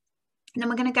 And then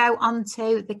we're going to go on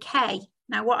to the K.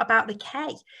 Now, what about the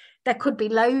K? There could be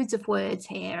loads of words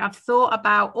here. I've thought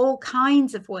about all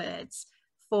kinds of words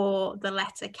for the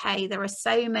letter K. There are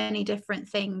so many different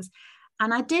things.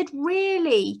 And I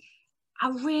really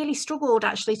struggled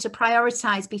actually to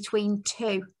prioritize between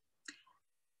two.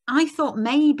 I thought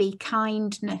maybe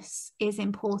kindness is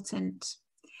important.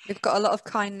 We've got a lot of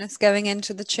kindness going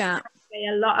into the chat.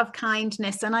 A lot of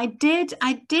kindness. And I did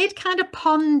kind of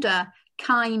ponder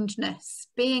kindness.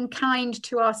 Being kind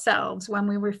to ourselves when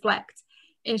we reflect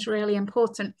is really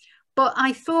important. But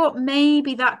I thought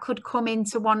maybe that could come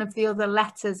into one of the other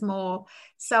letters more.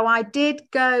 So I did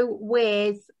go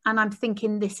with, and I'm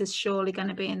thinking this is surely going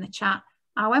to be in the chat,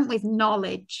 I went with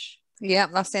knowledge. Yeah,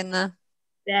 that's in there.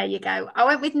 There you go. I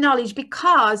went with knowledge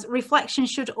because reflection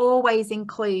should always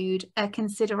include a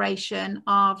consideration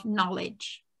of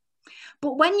knowledge.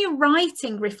 But when you're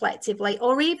writing reflectively,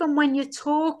 or even when you're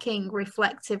talking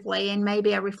reflectively in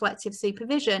maybe a reflective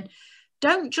supervision,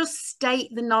 don't just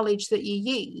state the knowledge that you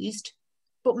used,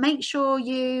 but make sure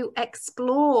you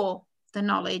explore the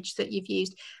knowledge that you've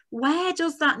used. Where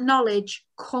does that knowledge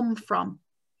come from?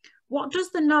 What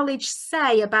does the knowledge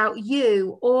say about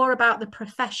you or about the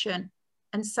profession,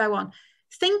 and so on?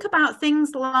 Think about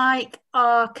things like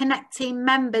our Connect team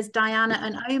members, Diana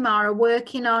and Omar, are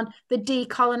working on the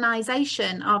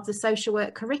decolonisation of the social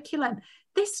work curriculum.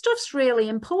 This stuff's really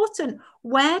important.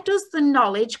 Where does the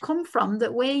knowledge come from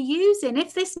that we're using?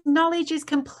 If this knowledge is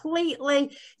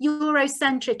completely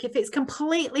Eurocentric, if it's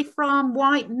completely from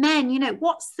white men, you know,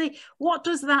 what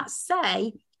does that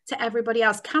say to everybody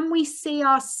else? Can we see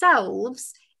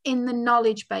ourselves in the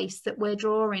knowledge base that we're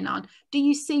drawing on? Do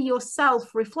you see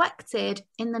yourself reflected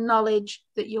in the knowledge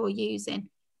that you're using?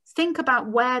 Think about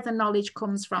where the knowledge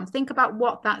comes from. Think about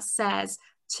what that says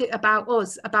about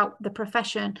us, about the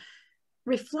profession.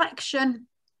 Reflection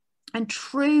and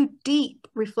true deep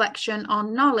reflection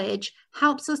on knowledge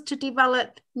helps us to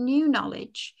develop new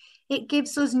knowledge. It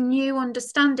gives us new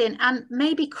understanding, and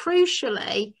maybe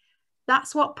crucially,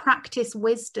 that's what practice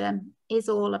wisdom is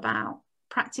all about.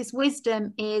 Practice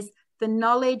wisdom is the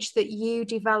knowledge that you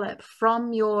develop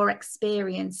from your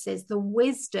experiences, the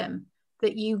wisdom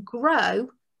that you grow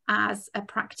as a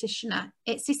practitioner.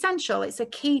 It's essential. It's a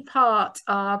key part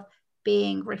of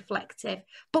being reflective.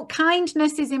 But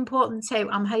kindness is important too.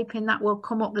 I'm hoping that will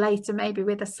come up later, maybe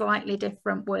with a slightly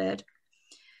different word.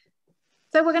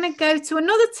 So we're going to go to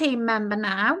another team member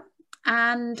now.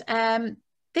 And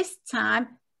this time,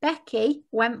 Becky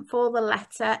went for the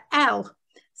letter L.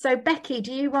 So Becky,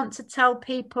 do you want to tell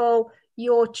people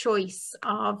your choice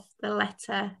of the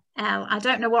letter L? I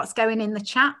don't know what's going in the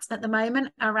chat at the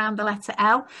moment around the letter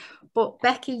L, but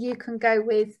Becky, you can go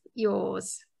with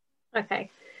yours. Okay.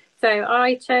 So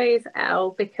I chose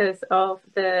L because of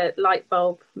the light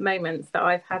bulb moments that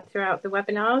I've had throughout the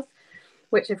webinars,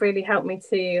 which have really helped me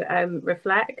to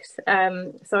reflect.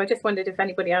 So I just wondered if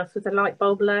anybody else was a light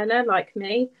bulb learner like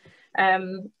me.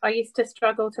 I used to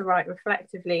struggle to write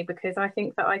reflectively because I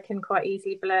think that I can quite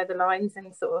easily blur the lines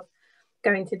and sort of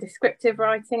go into descriptive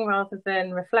writing rather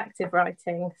than reflective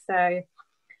writing. So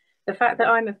the fact that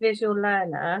I'm a visual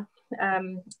learner,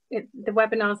 the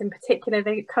webinars in particular,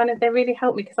 they really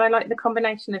help me because I like the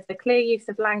combination of the clear use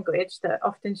of language that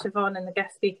often Siobhan and the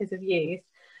guest speakers have used,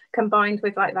 combined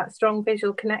with like that strong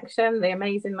visual connection, the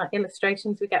amazing like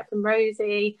illustrations we get from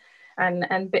Rosie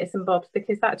and bits and bobs,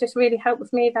 because that just really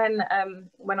helps me then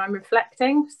when I'm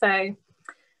reflecting. So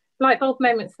light bulb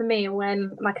moments for me are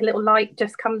when like a little light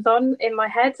just comes on in my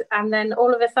head, and then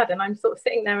all of a sudden I'm sort of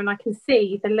sitting there and I can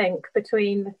see the link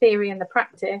between the theory and the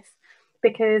practice,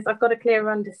 because I've got a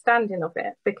clearer understanding of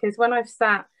it. Because when I've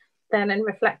sat then and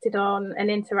reflected on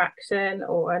an interaction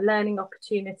or a learning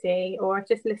opportunity, or I've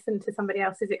just listened to somebody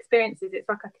else's experiences, it's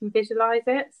like I can visualize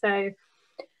it. So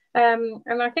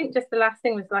and I think just the last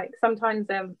thing was like sometimes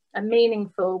a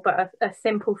meaningful but a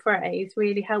simple phrase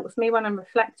really helps me when I'm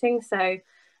reflecting. So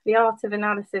the art of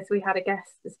analysis, we had a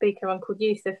guest speaker on called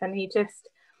Yusuf, and he just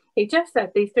he just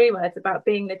said these 3 words about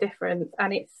being the difference,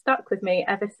 and it's stuck with me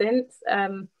ever since.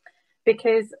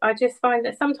 Because I just find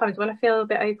that sometimes when I feel a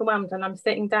bit overwhelmed and I'm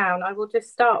sitting down, I will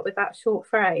just start with that short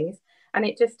phrase, and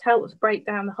it just helps break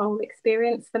down the whole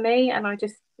experience for me. And I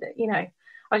just,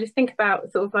 I just think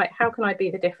about sort of like, how can I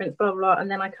be the difference, blah, blah, blah, and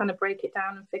then I kind of break it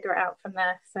down and figure it out from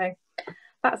there. So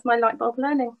that's my light bulb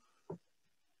learning.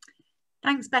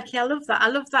 Thanks, Becky. I love that. I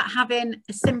love that, having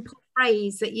a simple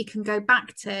phrase that you can go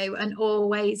back to and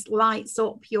always lights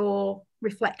up your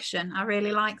reflection. I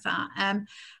really like that.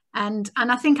 And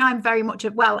I think I'm very much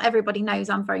everybody knows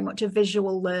I'm very much a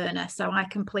visual learner, so I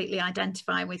completely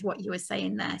identify with what you were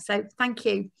saying there. So thank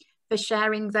you for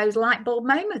sharing those light bulb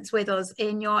moments with us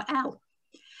in your L.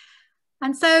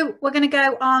 And so we're going to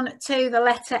go on to the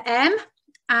letter M,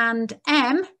 and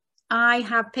M I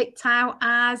have picked out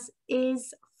as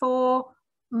is for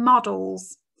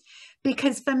models.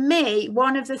 Because for me,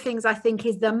 one of the things I think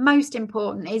is the most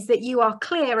important is that you are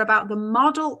clear about the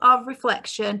model of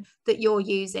reflection that you're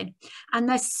using. And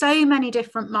there's so many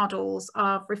different models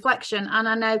of reflection. And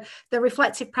I know the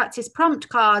reflective practice prompt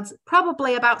cards,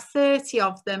 probably about 30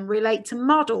 of them relate to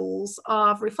models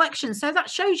of reflection. So that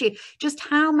shows you just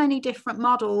how many different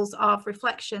models of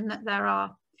reflection that there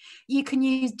are. You can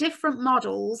use different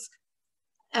models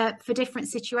for different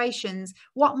situations.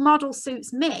 What model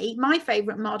suits me, my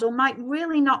favorite model, might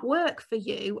really not work for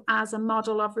you as a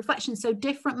model of reflection. So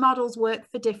different models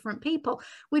work for different people.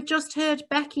 We've just heard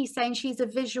Becky saying she's a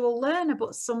visual learner,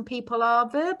 but some people are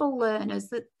verbal learners,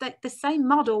 that the same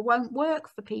model won't work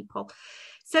for people.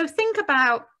 So think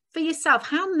about for yourself,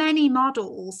 how many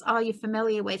models are you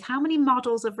familiar with? How many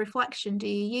models of reflection do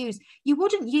you use? You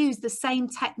wouldn't use the same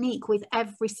technique with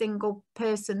every single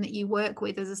person that you work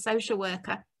with as a social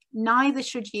worker. Neither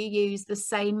should you use the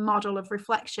same model of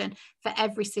reflection for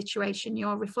every situation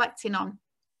you're reflecting on.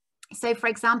 So, for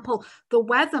example, the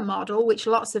weather model, which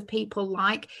lots of people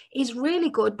like, is really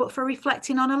good, but for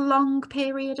reflecting on a long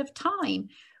period of time,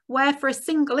 where for a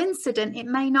single incident, it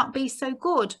may not be so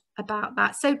good about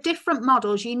that. So different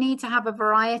models, you need to have a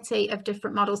variety of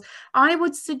different models. I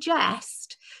would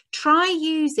suggest try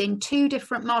using 2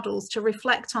 different models to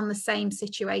reflect on the same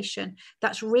situation.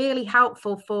 That's really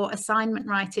helpful for assignment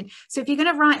writing. So if you're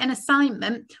going to write an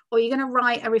assignment or you're going to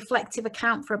write a reflective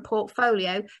account for a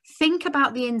portfolio, think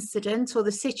about the incident or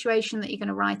the situation that you're going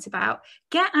to write about.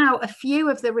 Get out a few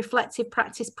of the reflective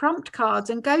practice prompt cards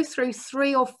and go through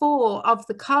 3 or 4 of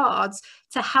the cards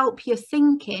to help your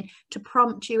thinking, to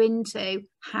prompt you into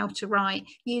how to write.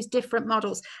 Use different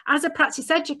models. As a practice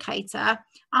educator,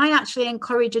 I actually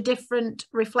encourage a different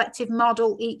reflective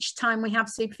model each time we have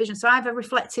supervision. So I have a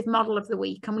reflective model of the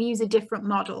week and we use a different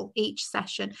model each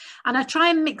session. And I try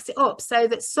and mix it up so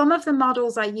that some of the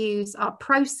models I use are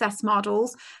process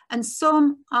models and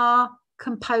some are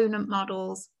component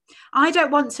models. I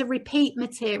don't want to repeat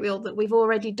material that we've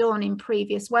already done in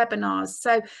previous webinars.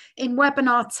 So in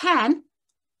webinar 10,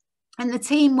 and the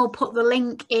team will put the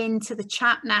link into the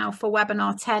chat now for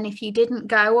webinar 10 if you didn't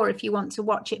go, or if you want to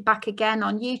watch it back again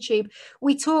on YouTube.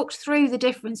 We talked through the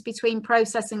difference between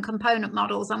process and component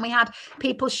models, and we had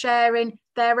people sharing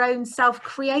their own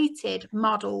self-created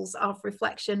models of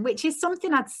reflection, which is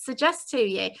something I'd suggest to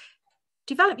you.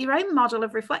 Develop your own model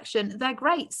of reflection. They're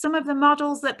great. Some of the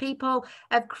models that people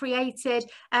have created.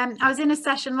 I was in a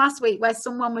session last week where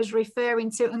someone was referring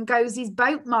to Ngosi's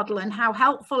boat model and how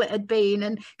helpful it had been,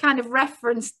 and kind of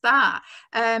referenced that.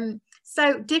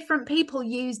 So different people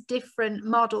use different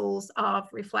models of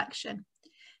reflection.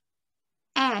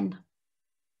 N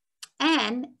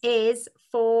is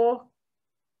for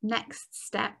next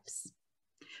steps.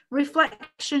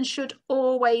 Reflection should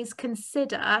always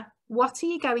consider, what are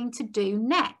you going to do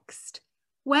next?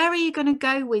 Where are you going to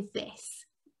go with this?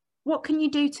 What can you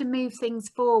do to move things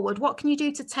forward? What can you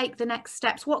do to take the next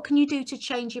steps? What can you do to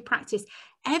change your practice?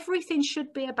 Everything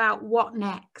should be about what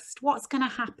next? What's going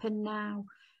to happen now?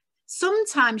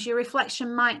 Sometimes your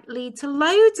reflection might lead to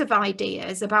loads of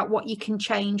ideas about what you can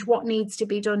change, what needs to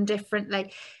be done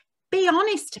differently. Be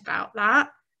honest about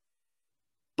that.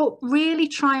 But really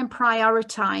try and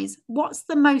prioritize what's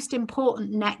the most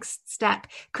important next step,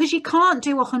 because you can't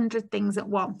do 100 things at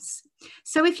once.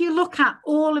 So if you look at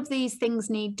all of these things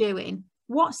need doing,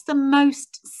 what's the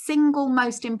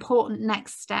most important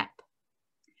next step?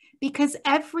 Because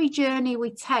every journey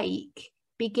we take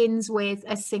begins with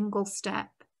a single step.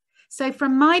 So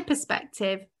from my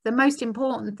perspective, the most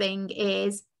important thing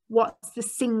is, what's the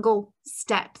single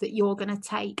step that you're going to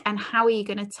take, and how are you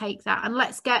going to take that? And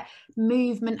let's get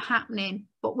movement happening,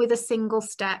 but with a single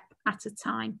step at a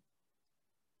time.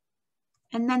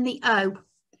 And then the O.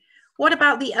 What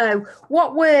about the O?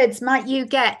 What words might you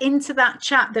get into that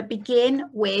chat that begin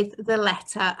with the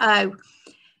letter O?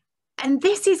 And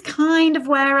this is kind of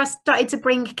where I started to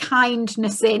bring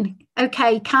kindness in.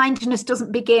 Okay, kindness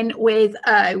doesn't begin with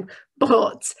O,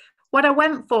 but what I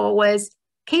went for was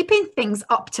keeping things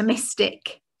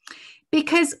optimistic.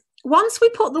 Because once we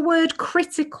put the word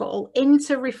critical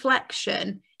into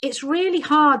reflection, it's really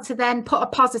hard to then put a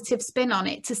positive spin on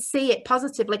it, to see it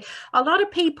positively. A lot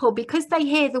of people, because they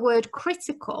hear the word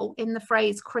critical in the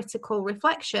phrase critical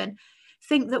reflection,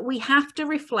 think that we have to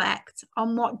reflect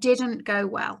on what didn't go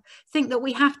well, think that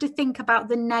we have to think about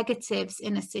the negatives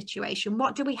in a situation.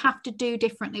 What do we have to do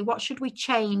differently? What should we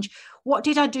change? What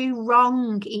did I do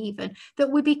wrong even? That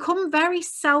we become very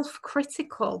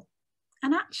self-critical.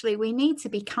 And actually, we need to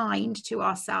be kind to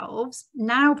ourselves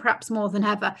now, perhaps more than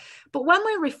ever. But when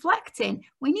we're reflecting,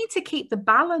 we need to keep the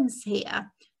balance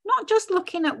here, not just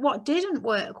looking at what didn't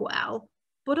work well,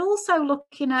 but also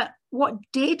looking at what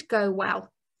did go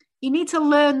well. You need to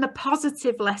learn the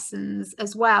positive lessons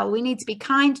as well. We need to be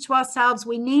kind to ourselves.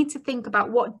 We need to think about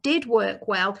what did work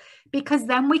well, because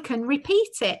then we can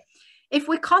repeat it. If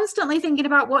we're constantly thinking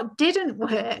about what didn't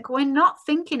work, we're not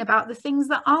thinking about the things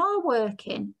that are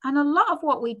working. And a lot of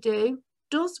what we do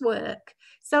does work.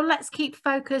 So let's keep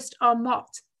focused on what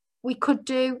we could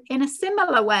do in a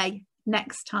similar way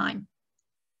next time.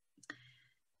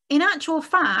 In actual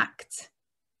fact,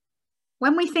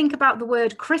 when we think about the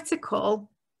word critical,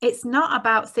 it's not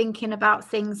about thinking about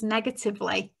things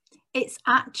negatively. It's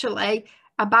actually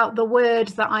about the word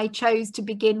that I chose to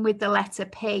begin with the letter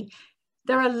P.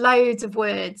 There are loads of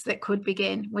words that could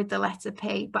begin with the letter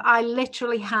P, but I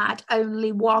literally had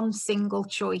only one single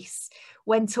choice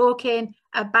when talking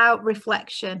about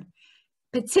reflection,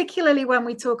 particularly when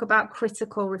we talk about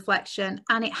critical reflection,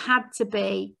 and it had to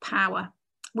be power.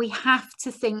 We have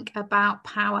to think about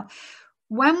power.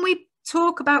 When we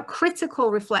talk about critical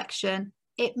reflection,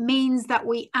 it means that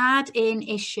we add in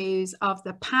issues of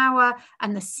the power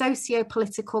and the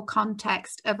socio-political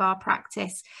context of our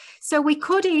practice. So we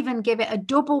could even give it a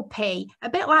double P, a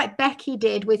bit like Becky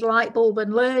did with light bulb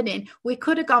and learning. We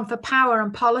could have gone for power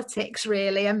and politics,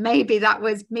 really, and maybe that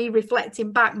was me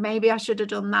reflecting back. Maybe I should have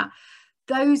done that.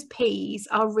 Those P's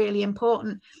are really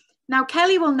important. Now,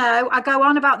 Kelly will know I go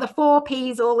on about the 4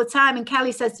 Ps all the time, and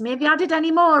Kelly says to me, have you added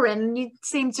any more in? And you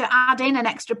seem to add in an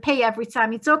extra P every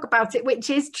time you talk about it, which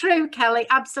is true, Kelly,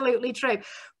 absolutely true.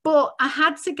 But I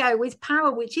had to go with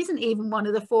power, which isn't even one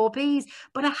of the 4 Ps,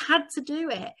 but I had to do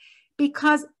it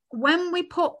because when we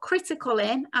put critical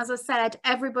in, as I said,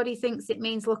 everybody thinks it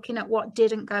means looking at what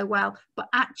didn't go well, but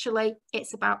actually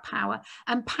it's about power.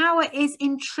 And power is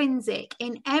intrinsic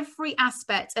in every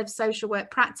aspect of social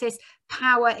work practice.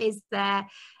 Power is there.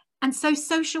 And so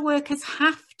social workers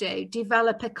have to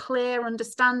develop a clear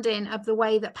understanding of the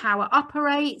way that power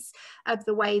operates, of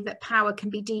the way that power can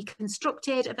be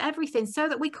deconstructed, of everything, so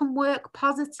that we can work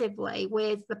positively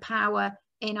with the power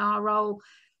in our role.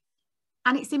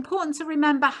 And it's important to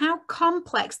remember how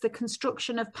complex the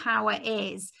construction of power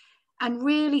is and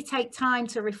really take time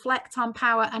to reflect on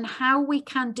power and how we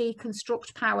can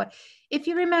deconstruct power. If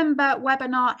you remember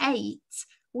webinar 8,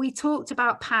 we talked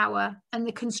about power and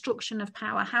the construction of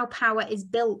power, how power is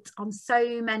built on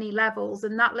so many levels.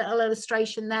 And that little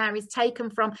illustration there is taken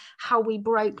from how we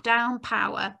broke down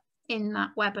power in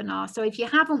that webinar. So if you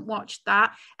haven't watched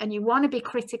that and you want to be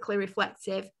critically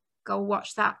reflective, go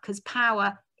watch that, because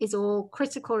power is all,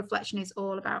 critical reflection is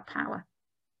all about power.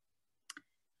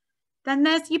 Then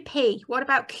there's your P. What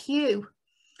about Q?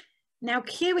 Now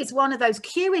Q is one of those,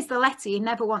 Q is the letter you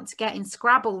never want to get in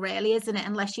Scrabble, really, isn't it?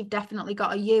 Unless you've definitely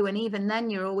got a U, and even then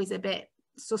you're always a bit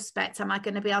suspect, am I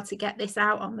going to be able to get this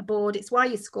out on the board? It's why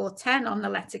you score 10 on the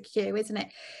letter Q, isn't it?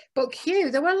 But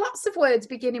Q, there were lots of words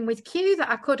beginning with Q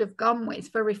that I could have gone with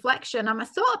for reflection. And I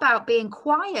thought about being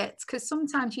quiet, because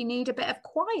sometimes you need a bit of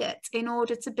quiet in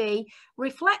order to be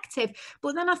reflective.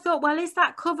 But then I thought, well, is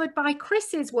that covered by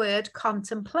Chris's word,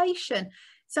 contemplation?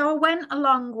 So I went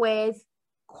along with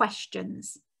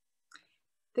questions.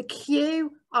 The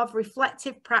Q of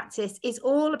reflective practice is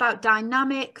all about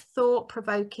dynamic,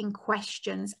 thought-provoking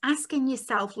questions, asking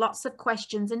yourself lots of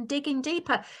questions and digging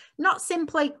deeper, not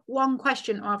simply one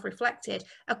question, oh, I've reflected.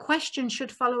 A question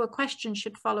should follow a question,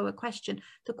 should follow a question.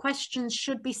 The questions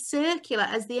should be circular.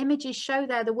 As the images show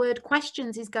there, the word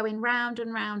questions is going round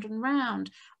and round and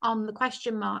round on the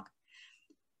question mark.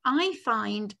 I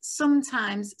find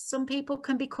sometimes some people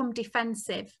can become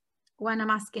defensive when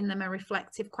I'm asking them a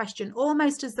reflective question,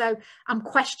 almost as though I'm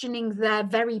questioning their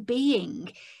very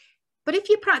being. But if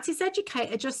your practice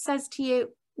educator just says to you,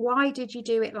 why did you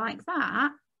do it like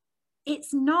that?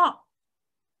 It's not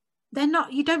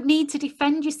you don't need to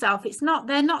defend yourself.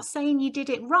 They're not saying you did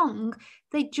it wrong.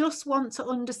 They just want to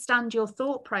understand your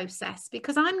thought process,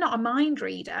 because I'm not a mind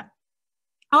reader.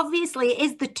 Obviously, it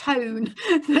is the tone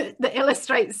that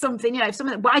illustrates something, you know,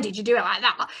 something, why did you do it like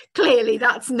that? Clearly,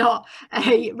 that's not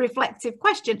a reflective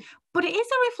question, but it is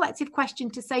a reflective question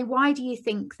to say, why do you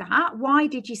think that? Why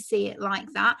did you see it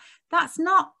like that? That's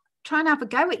not trying to have a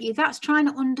go at you. That's trying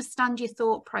to understand your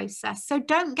thought process. So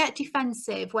don't get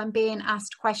defensive when being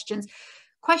asked questions.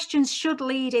 Questions should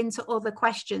lead into other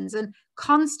questions, and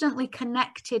constantly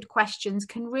connected questions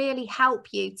can really help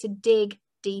you to dig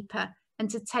deeper and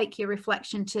to take your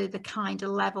reflection to the kind of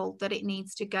level that it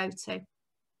needs to go to.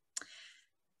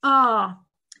 R.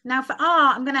 Now for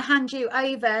R, I'm going to hand you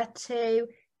over to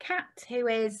Kat,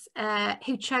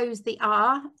 who chose the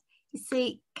R. You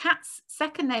see, Kat's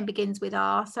second name begins with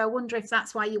R, so I wonder if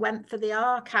that's why you went for the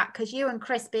R, Kat, because you and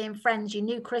Chris being friends, you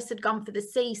knew Chris had gone for the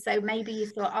C, so maybe you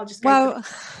thought, I'll just go. Well,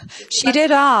 she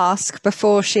did ask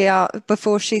before she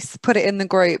put it in the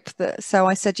group, so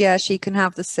I said, yeah, she can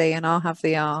have the C and I'll have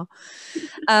the R.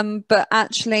 But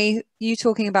actually, you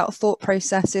talking about thought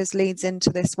processes leads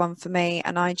into this one for me,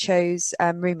 and I chose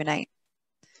ruminate.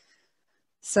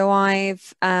 So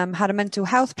I've had a mental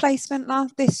health placement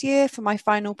this year for my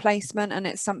final placement, and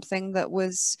it's something that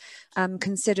was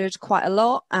considered quite a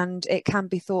lot, and it can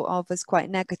be thought of as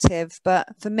quite negative. But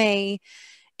for me,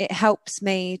 it helps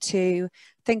me to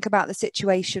think about the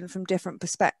situation from different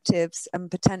perspectives and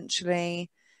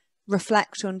potentially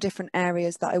reflect on different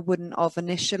areas that I wouldn't have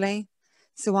initially.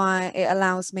 So it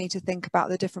allows me to think about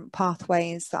the different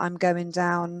pathways that I'm going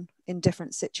down in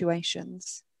different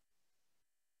situations.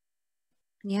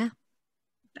 Yeah.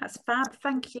 That's fab.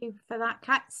 Thank you for that,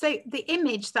 Kat. So the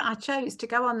image that I chose to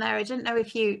go on there, I didn't know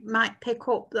if you might pick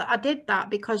up that I did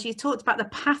that because you talked about the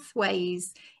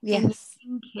pathways in your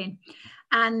thinking.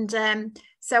 And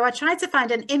so I tried to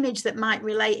find an image that might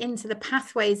relate into the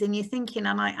pathways in your thinking,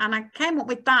 and I came up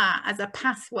with that as a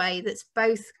pathway that's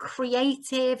both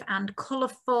creative and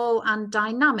colourful and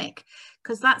dynamic,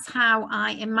 because that's how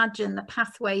I imagine the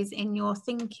pathways in your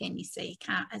thinking, you see,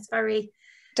 Kat. It's very...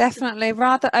 Definitely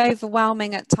rather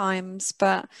overwhelming at times,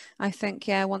 but I think,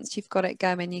 yeah, once you've got it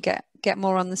going, you get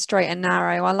more on the straight and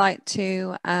narrow. I like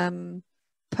to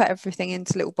put everything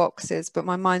into little boxes, but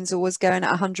my mind's always going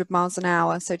at 100 miles an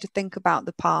hour. So to think about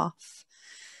the path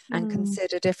and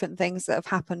consider different things that have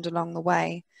happened along the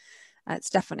way, it's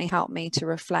definitely helped me to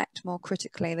reflect more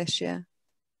critically this year.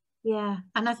 Yeah,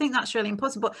 and I think that's really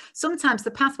important. But sometimes the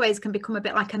pathways can become a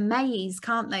bit like a maze,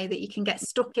 can't they? That you can get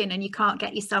stuck in and you can't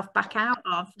get yourself back out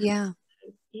of. Yeah.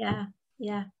 Yeah,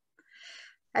 yeah.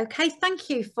 Okay,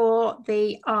 thank you for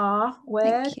the R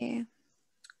word. Thank you.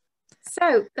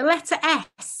 So the letter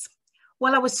S.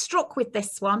 Well, I was struck with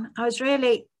this one. I was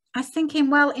thinking,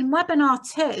 well, in webinar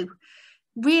 2,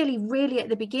 really at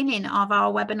the beginning of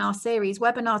our webinar series,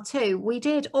 webinar 2, we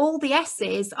did all the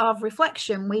S's of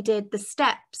reflection. We did the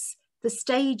steps, the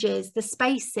stages, the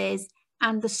spaces,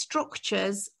 and the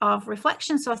structures of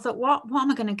reflection. So I thought, what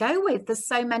am I going to go with? There's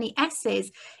so many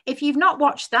S's. If you've not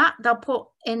watched that, they'll put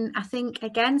in, I think,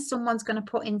 again, someone's going to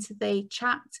put into the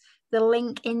chat the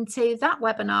link into that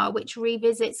webinar, which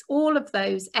revisits all of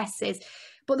those S's.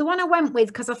 But the one I went with,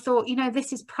 because I thought, you know,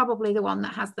 this is probably the one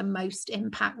that has the most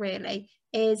impact, really,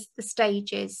 is the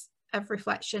stages of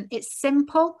reflection. It's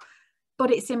simple,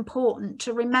 but it's important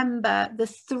to remember the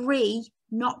 3,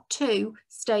 not 2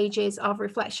 stages of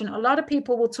reflection. A lot of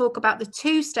people will talk about the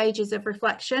 2 stages of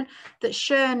reflection that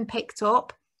Shern picked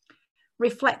up: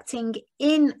 reflecting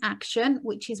in action,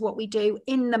 which is what we do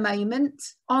in the moment,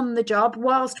 on the job,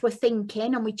 whilst we're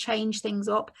thinking, and we change things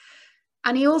up.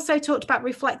 And he also talked about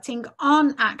reflecting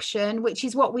on action, which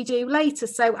is what we do later.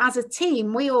 So as a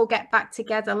team, we all get back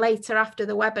together later after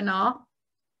the webinar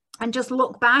and just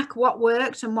look back what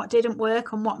worked and what didn't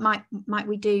work and what might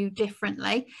we do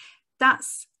differently.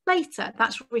 That's later.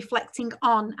 That's reflecting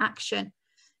on action.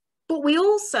 But we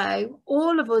also,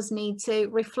 all of us, need to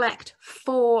reflect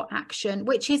for action,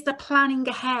 which is the planning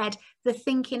ahead, the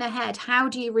thinking ahead. How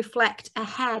do you reflect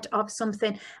ahead of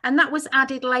something? And that was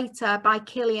added later by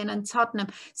Killian and Toddenham.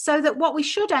 So that what we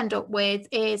should end up with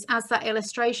is, as that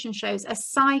illustration shows, a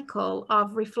cycle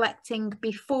of reflecting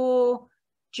before,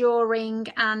 during,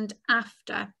 and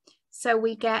after. So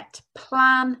we get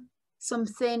plan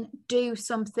something, do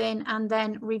something, and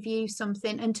then review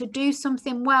something. And to do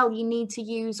something well, you need to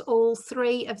use all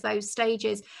 3 of those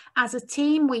stages. As a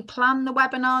team, we plan the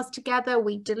webinars together,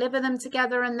 we deliver them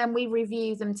together, and then we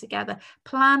review them together.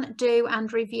 Plan, do,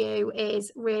 and review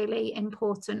is really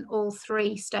important, all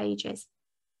 3 stages.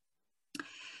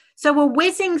 So we're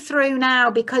whizzing through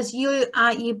now because you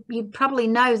probably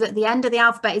know that the end of the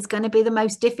alphabet is going to be the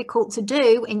most difficult to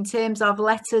do in terms of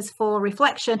letters for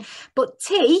reflection. But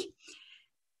T,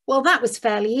 well, that was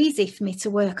fairly easy for me to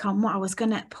work on what I was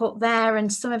going to put there.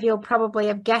 And some of you will probably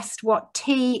have guessed what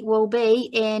T will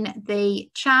be in the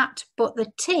chat, but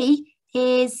the T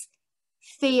is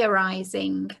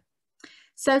theorizing.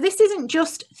 So this isn't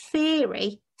just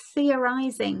theory,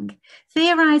 theorizing.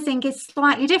 Theorizing is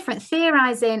slightly different.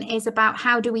 Theorizing is about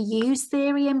how do we use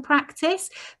theory in practice,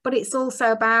 but it's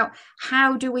also about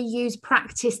how do we use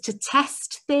practice to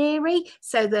test theory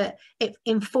so that it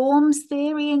informs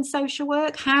theory in social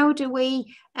work. How do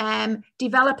we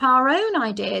develop our own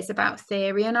ideas about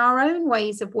theory and our own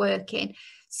ways of working?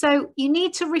 So you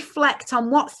need to reflect on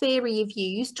what theory you've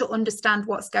used to understand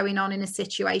what's going on in a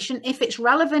situation. If it's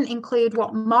relevant, include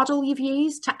what model you've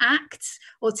used to act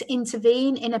or to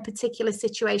intervene in a particular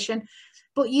situation.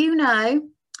 But you know,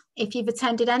 if you've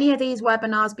attended any of these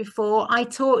webinars before, I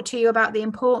talked to you about the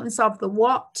importance of the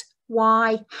what,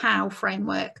 why, how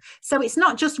framework. So it's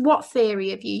not just what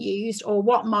theory have you used or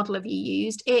what model have you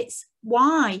used, it's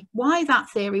why that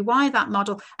theory, why that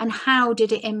model, and how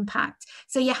did it impact?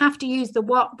 So you have to use the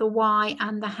what, the why,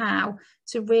 and the how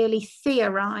to really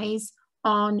theorize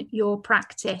on your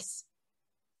practice.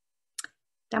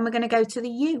 Then we're going to go to the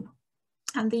U.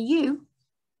 And the U,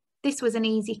 this was an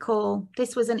easy call.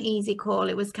 This was an easy call.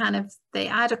 It was kind of, I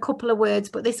had a couple of words,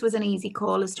 but this was an easy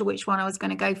call as to which one I was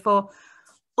going to go for.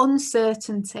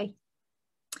 Uncertainty.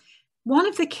 One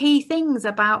of the key things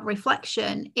about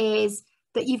reflection is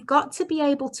that you've got to be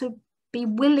able to be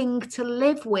willing to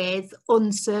live with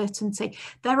uncertainty.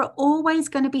 There are always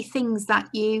going to be things that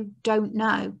you don't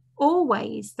know.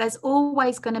 Always. There's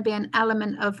always going to be an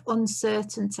element of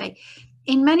uncertainty.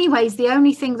 In many ways, the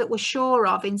only thing that we're sure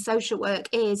of in social work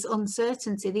is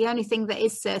uncertainty. The only thing that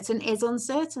is certain is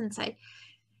uncertainty.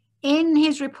 In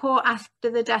his report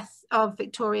after the death of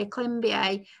Victoria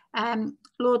Climbié,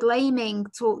 Lord Laming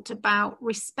talked about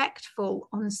respectful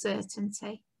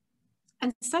uncertainty.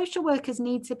 And social workers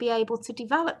need to be able to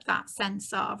develop that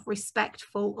sense of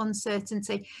respectful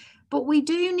uncertainty. But we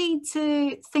do need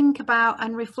to think about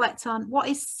and reflect on what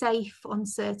is safe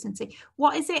uncertainty.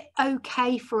 What is it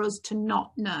okay for us to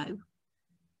not know?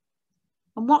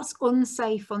 And what's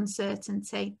unsafe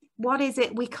uncertainty? What is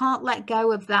it we can't let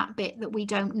go of that bit that we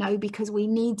don't know because we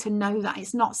need to know that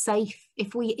it's not safe.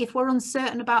 If we're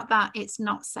uncertain about that, it's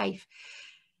not safe.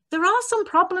 There are some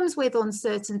problems with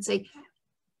uncertainty.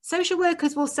 Social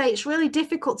workers will say it's really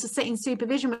difficult to sit in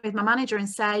supervision with my manager and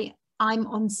say, I'm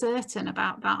uncertain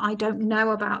about that. I don't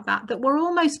know about that. That we're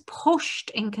almost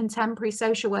pushed in contemporary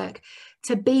social work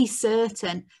to be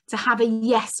certain, to have a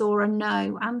yes or a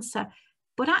no answer.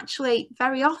 But actually,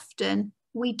 very often,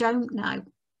 we don't know.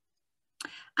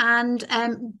 And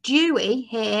Dewey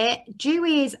here,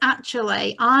 Dewey is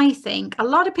actually, I think, a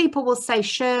lot of people will say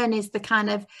Schoen is the kind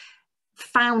of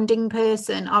founding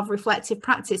person of reflective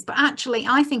practice, but actually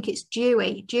I think it's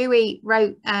Dewey. Dewey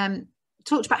wrote,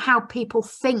 talked about how people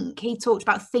think. He talked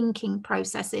about thinking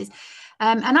processes.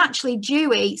 And actually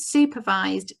Dewey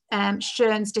supervised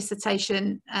Schoen's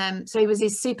dissertation, so he was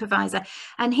his supervisor.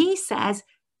 And he says,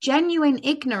 genuine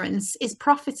ignorance is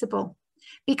profitable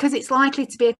because it's likely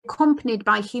to be accompanied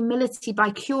by humility, by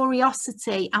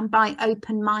curiosity, and by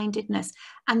open-mindedness.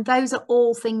 And those are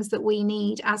all things that we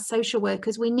need as social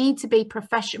workers. We need to be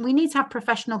professional. We need to have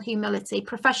professional humility,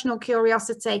 professional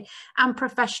curiosity, and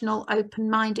professional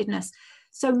open-mindedness.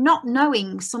 So not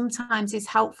knowing sometimes is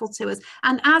helpful to us.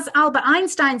 And as Albert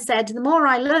Einstein said, the more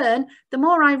I learn, the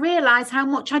more I realize how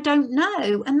much I don't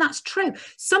know. And that's true.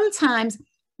 Sometimes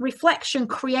reflection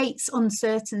creates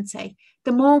uncertainty.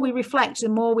 The more we reflect, the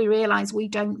more we realize we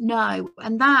don't know.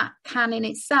 And that can in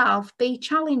itself be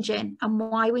challenging, and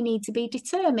why we need to be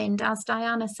determined, as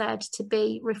Diana said, to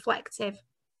be reflective.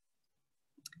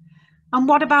 And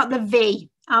what about the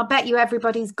V? I'll bet you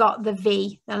everybody's got the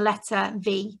V, the letter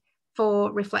V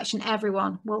for reflection.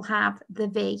 Everyone will have the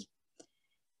V.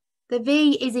 The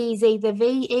V is easy. The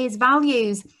V is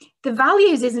values. The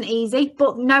values isn't easy,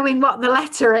 but knowing what the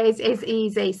letter is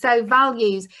easy. So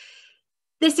values.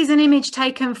 This is an image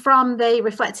taken from the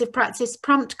reflective practice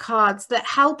prompt cards that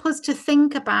help us to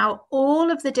think about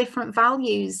all of the different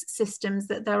values systems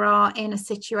that there are in a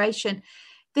situation.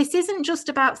 This isn't just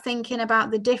about thinking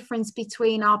about the difference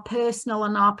between our personal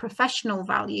and our professional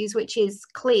values, which is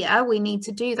clear. We need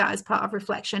to do that as part of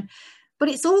reflection. But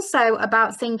it's also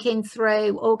about thinking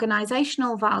through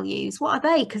organisational values. What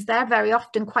are they? Because they're very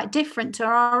often quite different to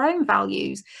our own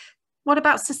values. What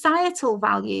about societal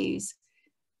values?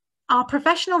 our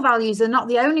professional values are not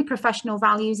the only professional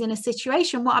values in a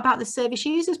situation. What about the service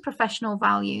users' professional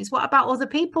values? What about other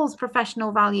people's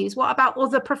professional values? What about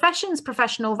other professions'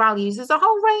 professional values? There's a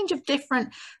whole range of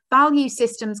different value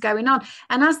systems going on.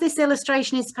 And as this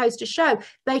illustration is supposed to show,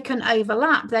 they can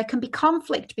overlap. There can be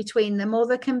conflict between them, or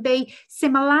there can be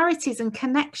similarities and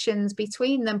connections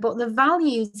between them. But the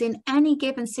values in any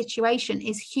given situation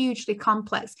is hugely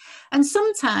complex. And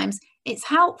sometimes it's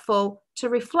helpful to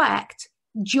reflect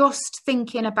just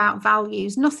thinking about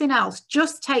values, nothing else.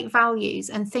 Just take values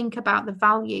and think about the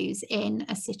values in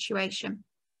a situation.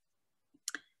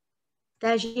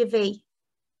 There's your V.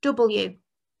 W.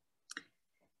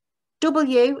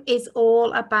 W is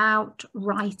all about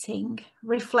writing,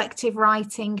 reflective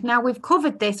writing. Now, we've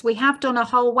covered this. We have done a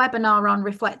whole webinar on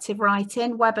reflective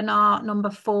writing, webinar number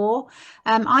 4.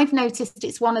 I've noticed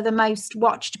it's one of the most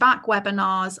watched back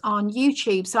webinars on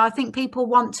YouTube. So I think people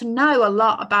want to know a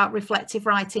lot about reflective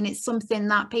writing. It's something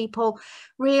that people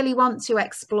really want to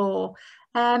explore.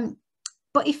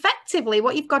 But effectively,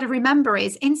 what you've got to remember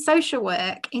is in social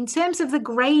work, in terms of the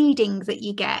grading that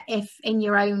you get, if in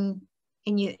your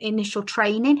initial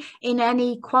training, in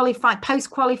any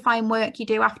post-qualifying work you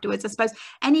do afterwards, I suppose,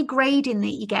 any grading that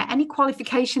you get, any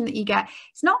qualification that you get,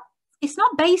 it's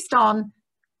not based on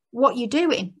what you're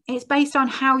doing. It's based on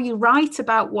how you write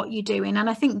about what you're doing. And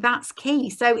I think that's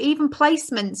key. So even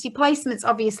placements, your placements,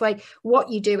 obviously, what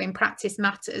you do in practice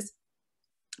matters.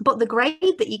 But the grade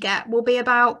that you get will be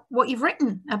about what you've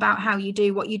written about how you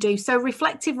do what you do. So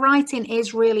reflective writing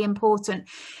is really important.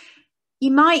 You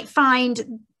might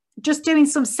find just doing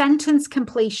some sentence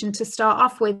completion to start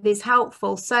off with is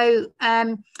helpful. So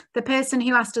the person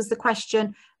who asked us the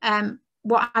question,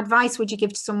 what advice would you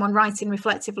give to someone writing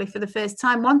reflectively for the first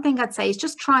time? One thing I'd say is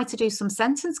just try to do some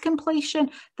sentence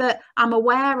completion that I'm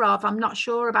aware of, I'm not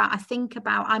sure about, I think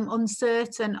about, I'm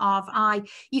uncertain of.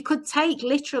 You could take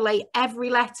literally every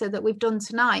letter that we've done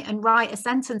tonight and write a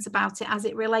sentence about it as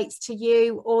it relates to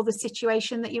you or the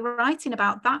situation that you're writing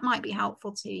about. That might be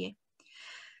helpful to you.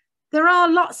 There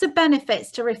are lots of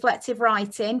benefits to reflective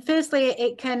writing. Firstly,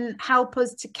 it can help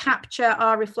us to capture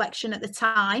our reflection at the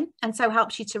time, and so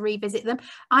helps you to revisit them.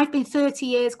 I've been 30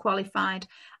 years qualified.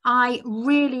 I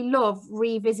really love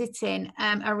revisiting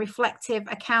a reflective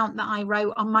account that I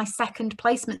wrote on my second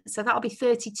placement. So that'll be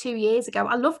 32 years ago.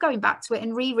 I love going back to it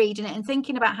and rereading it and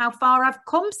thinking about how far I've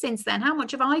come since then. How much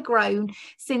have I grown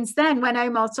since then? When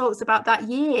Omar talks about that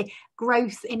year,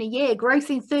 growth in a year,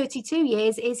 growth in 32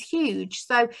 years is huge.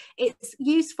 So it's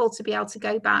useful to be able to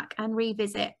go back and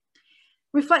revisit.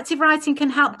 Reflective writing can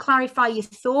help clarify your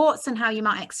thoughts and how you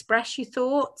might express your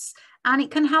thoughts. And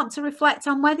it can help to reflect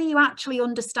on whether you actually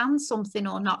understand something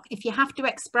or not. If you have to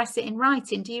express it in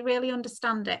writing, do you really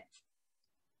understand it?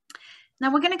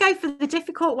 Now we're going to go for the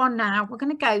difficult one now. We're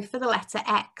going to go for the letter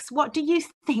X. What do you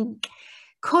think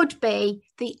could be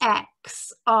the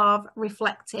X of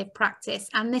reflective practice?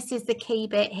 And this is the key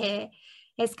bit here.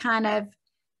 It's kind of,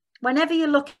 whenever you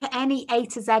look at any A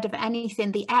to Z of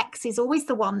anything, the X is always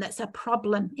the one that's a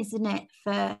problem, isn't it?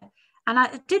 And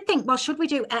I did think, well, should we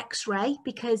do X-ray?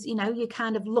 Because, you know, you're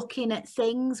kind of looking at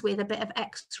things with a bit of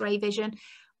X-ray vision.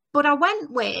 But I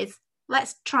went with,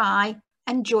 let's try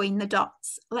and join the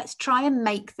dots. Let's try and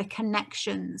make the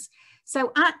connections.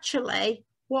 So actually,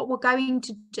 what we're going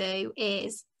to do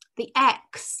is the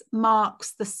X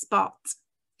marks the spot.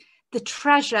 The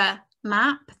treasure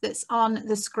map that's on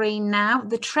the screen now,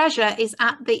 the treasure is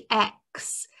at the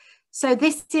X. So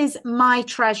this is my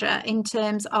treasure in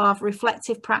terms of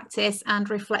reflective practice and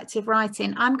reflective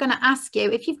writing. I'm going to ask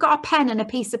you, if you've got a pen and a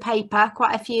piece of paper,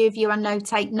 quite a few of you I know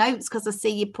take notes because I see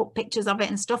you put pictures of it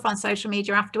and stuff on social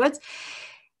media afterwards.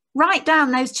 Write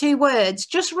down those two words.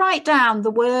 Just write down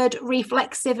the word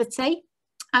reflexivity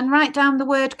and write down the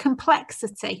word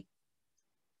complexity.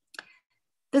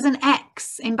 There's an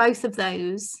X in both of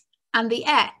those. And the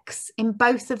X in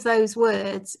both of those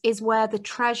words is where the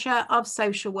treasure of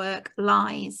social work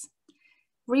lies.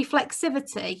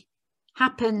 Reflexivity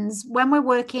happens when we're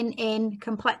working in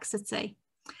complexity.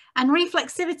 And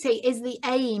reflexivity is the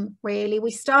aim, really.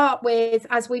 We start with,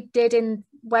 as we did in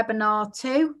webinar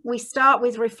 2, we start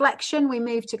with reflection, we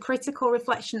move to critical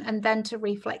reflection and then to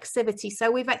reflexivity.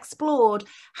 So we've explored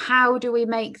how do we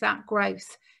make that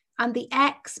growth, and the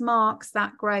X marks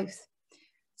that growth.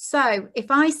 So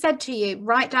if I said to you,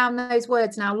 write down those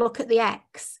words now, look at the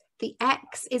X. The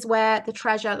X is where the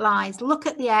treasure lies. Look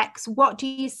at the X. What do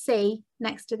you see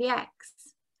next to the X?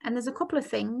 And there's a couple of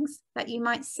things that you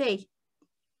might see.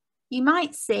 You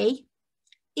might see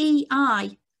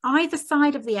EI. Either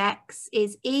side of the X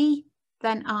is E,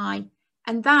 then I.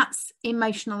 And that's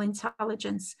emotional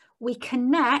intelligence. We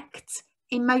connect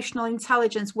emotional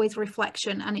intelligence with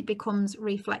reflection, and it becomes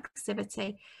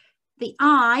reflexivity. The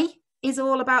I is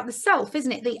all about the self,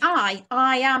 isn't it? The I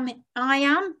am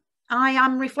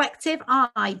reflective.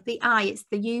 The I, it's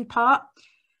the you part.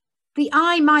 The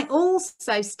I might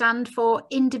also stand for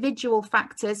individual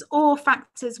factors or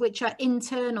factors which are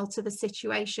internal to the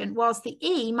situation, whilst the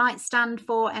E might stand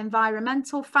for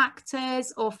environmental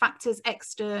factors or factors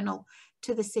external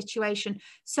to the situation.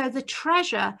 So the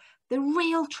treasure, the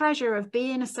real treasure of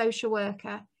being a social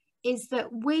worker is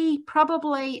that we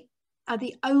probably are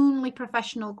the only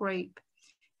professional group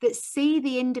that see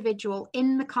the individual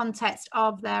in the context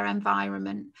of their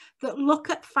environment, that look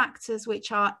at factors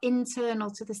which are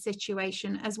internal to the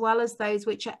situation as well as those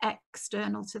which are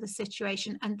external to the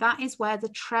situation. And that is where the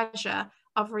treasure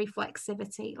of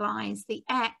reflexivity lies. The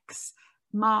X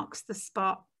marks the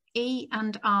spot. E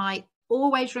and I,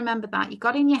 always remember that. You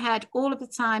got in your head all of the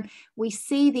time. We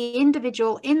see the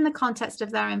individual in the context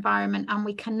of their environment and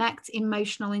we connect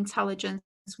emotional intelligence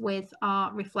with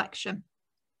our reflection.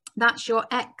 That's your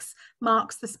X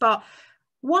marks the spot.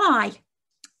 Y,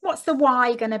 what's the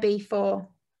Y going to be for?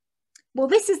 Well,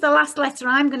 this is the last letter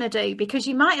I'm going to do, because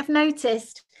you might have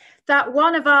noticed that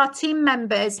one of our team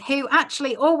members who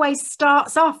actually always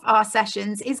starts off our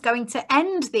sessions is going to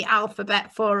end the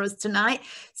alphabet for us tonight.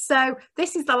 So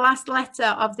this is the last letter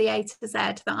of the A to Z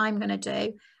that I'm going to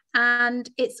do. And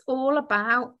it's all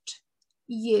about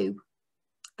you.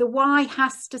 The Y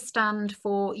has to stand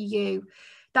for you.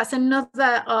 That's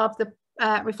another of the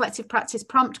reflective practice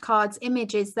prompt cards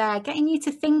images there, getting you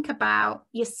to think about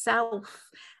yourself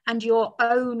and your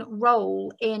own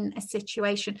role in a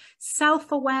situation.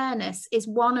 Self-awareness is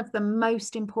one of the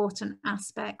most important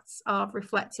aspects of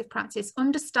reflective practice.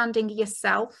 Understanding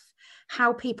yourself,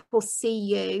 how people see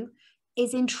you,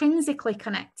 is intrinsically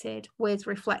connected with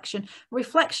reflection.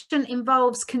 Reflection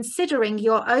involves considering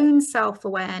your own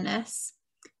self-awareness,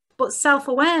 but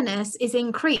self-awareness is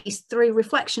increased through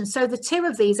reflection. So the two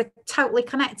of these are totally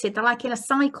connected. They're like in a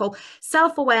cycle.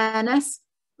 Self-awareness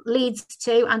leads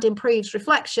to and improves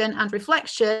reflection, and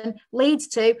reflection leads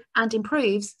to and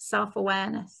improves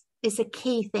self-awareness. It's a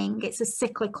key thing. It's a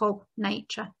cyclical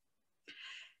nature.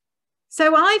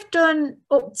 So I've done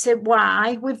up to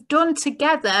Y. We've done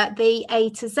together the A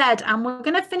to Z, and we're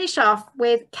going to finish off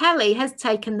with Kelly has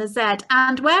taken the Z.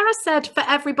 And where I said for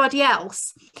everybody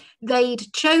else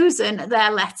they'd chosen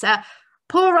their letter,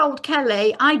 poor old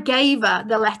Kelly, I gave her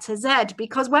the letter Z,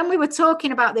 because when we were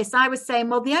talking about this, I was saying,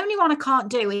 well, the only one I can't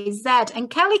do is Z. And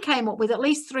Kelly came up with at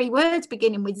least 3 words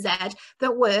beginning with Z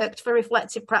that worked for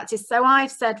reflective practice. So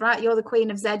I've said, right, you're the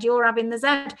queen of Z, you're having the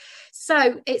Z.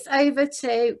 So it's over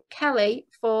to Kelly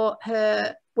for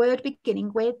her word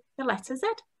beginning with the letter Z.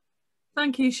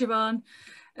 Thank you, Siobhan.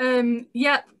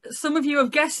 Yeah, some of you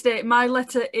have guessed it. My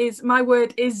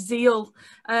word is zeal.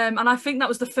 And I think that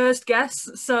was the first guess.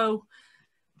 So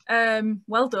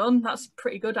well done. That's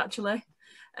pretty good, actually.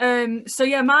 So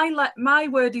yeah, my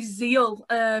word is zeal.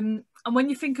 And when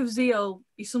you think of zeal,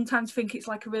 you sometimes think it's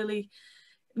like a really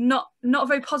not a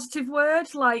very positive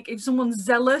word. Like if someone's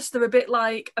zealous, they're a bit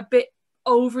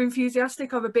over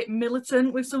enthusiastic or a bit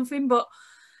militant with something. But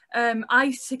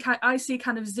I see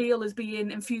kind of zeal as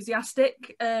being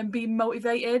enthusiastic, being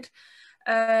motivated.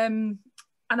 And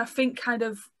I think kind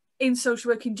of in social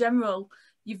work in general,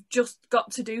 you've just got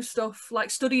to do stuff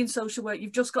like studying social work.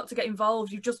 You've just got to get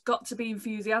involved. You've just got to be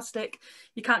enthusiastic.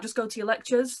 You can't just go to your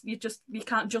lectures. You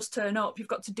can't just turn up. You've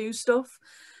got to do stuff.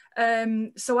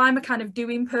 So I'm a kind of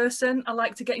doing person. I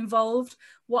like to get involved.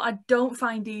 What I don't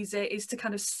find easy is to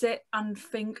kind of sit and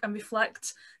think and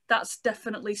reflect. That's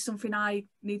definitely something I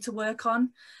need to work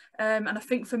on. And I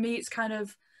think for me, it's kind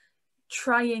of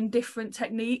trying different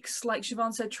techniques, like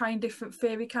Siobhan said, trying different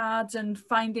theory cards and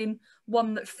finding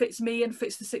one that fits me and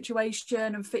fits the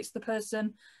situation and fits the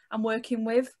person I'm working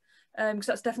with, because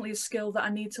that's definitely a skill that I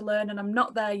need to learn, and I'm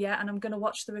not there yet. And I'm going to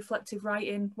watch the reflective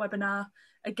writing webinar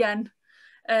again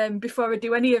before I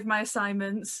do any of my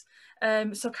assignments.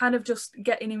 So kind of just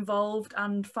getting involved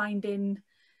and finding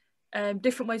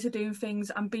different ways of doing things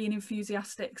and being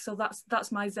enthusiastic. So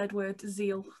that's my Z word,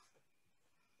 zeal.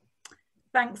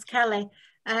 Thanks, Kelly.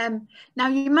 Now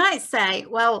you might say,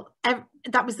 well,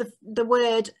 that was the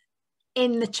word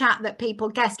in the chat that people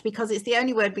guessed because it's the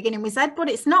only word beginning with Z, but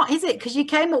it's not, is it? Because you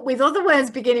came up with other words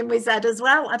beginning with Z as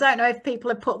well. I don't know if people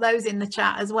have put those in the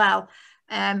chat as well.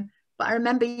 But I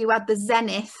remember you had the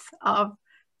zenith of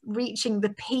reaching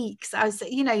the peaks.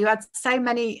 You had so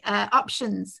many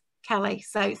options, Kelly.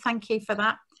 So thank you for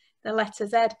that, the letter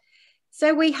Z.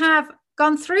 So we have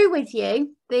gone through with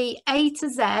you the A to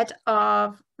Z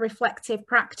of reflective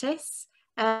practice.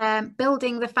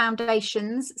 building the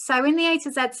foundations. So in the A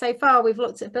to Z so far, we've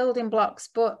looked at building blocks,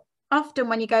 but often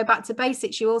when you go back to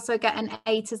basics, you also get an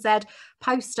A to Z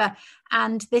poster.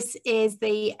 And this is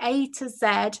the A to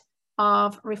Z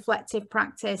of reflective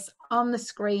practice on the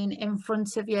screen in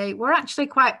front of you. We're actually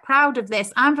quite proud of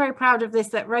this. I'm very proud of this,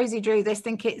 that Rosie drew this.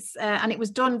 Think it's and it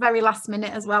was done very last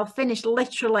minute as well, finished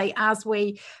literally as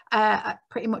we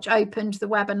pretty much opened the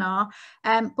webinar.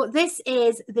 But this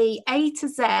is the A to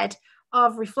Z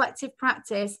of reflective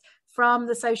practice from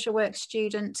the Social Work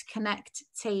Student Connect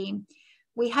team.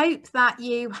 We hope that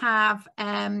you have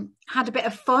had a bit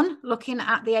of fun looking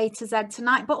at the A to Z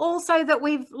tonight, but also that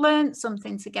we've learned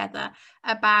something together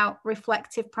about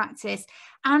reflective practice.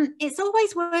 And it's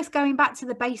always worth going back to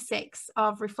the basics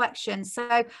of reflection.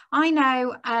 So I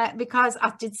know, because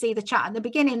I did see the chat at the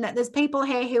beginning, that there's people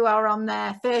here who are on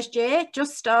their first year,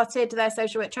 just started their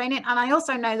social work training. And I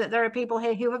also know that there are people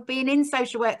here who have been in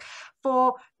social work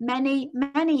for many,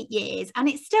 many years. And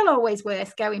it's still always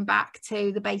worth going back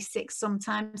to the basics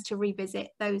sometimes to revisit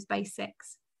those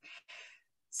basics.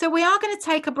 So we are going to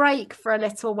take a break for a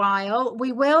little while.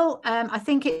 We will, I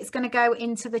think it's going to go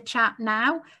into the chat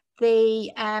now,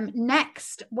 the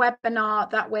next webinar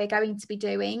that we're going to be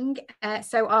doing.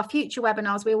 So our future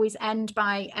webinars, we always end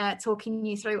by talking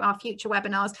you through our future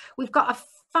webinars. We've got a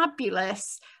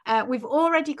fabulous, we've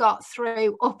already got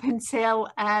through up until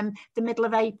the middle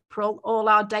of April, all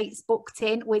our dates booked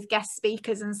in with guest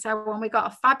speakers and so on. We've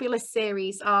got a fabulous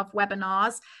series of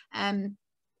webinars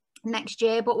next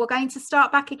year, but we're going to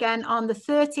start back again on the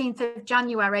 13th of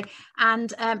January,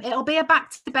 and it'll be a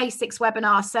back to the basics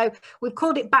webinar. So we've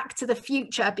called it back to the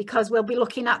future because we'll be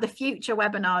looking at the future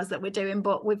webinars that we're doing,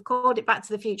 but we've called it back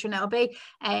to the future, and it'll be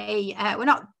a we're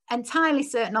not entirely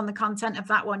certain on the content of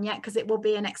that one yet because it will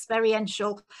be an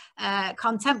experiential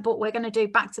content, but we're going to do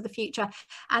back to the future.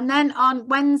 And then on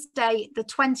Wednesday the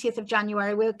 20th of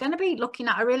January, we're going to be looking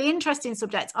at a really interesting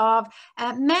subject of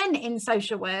men in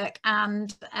social work,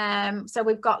 and so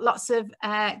we've got lots of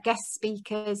guest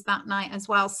speakers that night as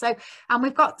well. So, and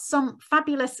we've got some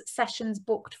fabulous sessions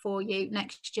booked for you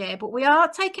next year, but we are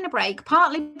taking a break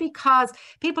partly because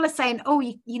people are saying, oh,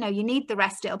 you know, you need the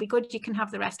rest, it'll be good, you can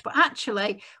have the rest. But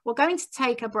actually we're going to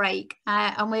take a break,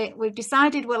 and we've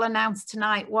decided we'll announce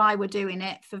tonight why we're doing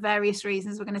it for various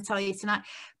reasons. We're going to tell you tonight,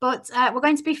 but we're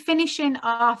going to be finishing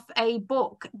off a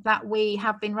book that we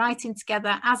have been writing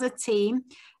together as a team,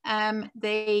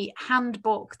 the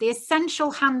handbook, the essential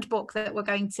handbook that we're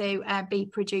going to be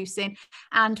producing,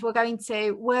 and we're going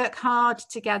to work hard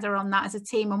together on that as a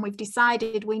team. And we've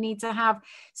decided we need to have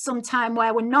some time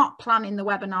where we're not planning the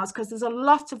webinars, because there's a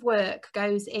lot of work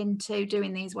goes into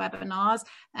doing these webinars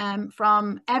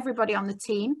from everybody on the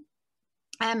team.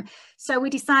 So we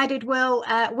decided, well,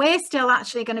 we're still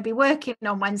actually going to be working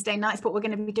on Wednesday nights, but we're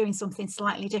going to be doing something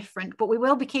slightly different. But we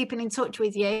will be keeping in touch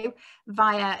with you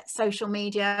via social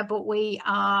media, but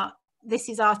this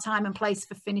is our time and place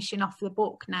for finishing off the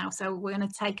book now. So we're going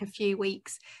to take a few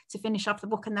weeks to finish off the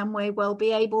book, and then we will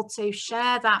be able to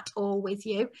share that all with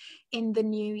you in the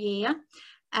new year.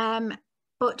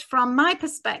 But from my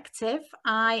perspective,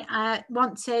 I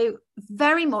want to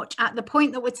very much, at the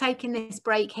point that we're taking this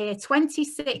break here,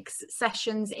 26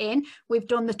 sessions in, we've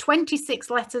done the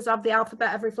 26 letters of the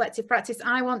alphabet of reflective practice.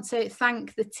 I want to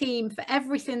thank the team for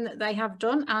everything that they have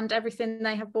done and everything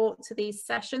they have brought to these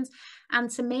sessions, and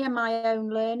to me and my own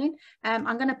learning. I'm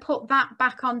going to put that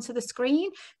back onto the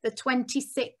screen, the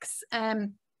 26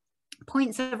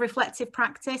 points of reflective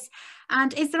practice.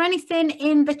 And is there anything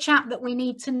in the chat that we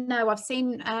need to know? I've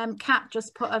seen Kat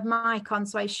just put a mic on,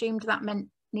 so I assumed that meant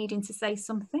needing to say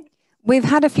something. We've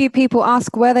had a few people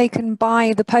ask where they can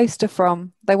buy the poster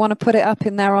from. They want to put it up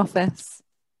in their office.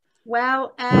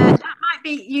 Well, that might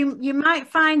be, you might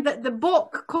find that the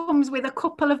book comes with a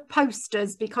couple of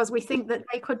posters because we think that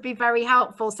they could be very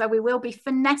helpful. So we will be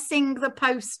finessing the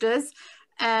posters,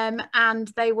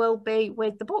 and they will be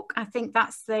with the book. I think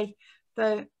that's the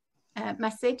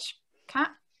message,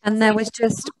 Kat. And there was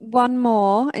just one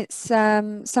more. It's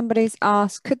somebody's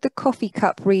asked, could the coffee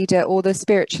cup reader or the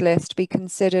spiritualist be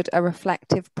considered a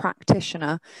reflective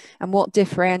practitioner? And what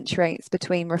differentiates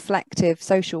between reflective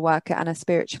social worker and a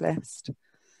spiritualist?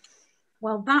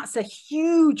 Well, that's a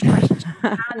huge question,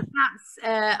 and that's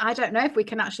I don't know if we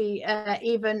can actually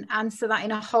even answer that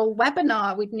in a whole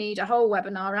webinar. We'd need a whole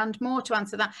webinar and more to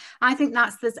answer that. I think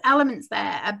there's elements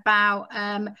there about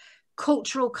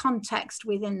cultural context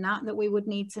within that we would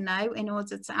need to know in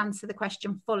order to answer the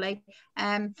question fully.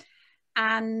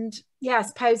 And yeah, I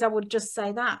suppose I would just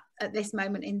say that at this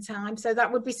moment in time. So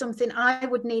that would be something I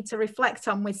would need to reflect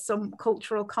on with some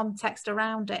cultural context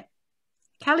around it.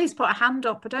 Kelly's put a hand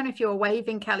up. I don't know if you were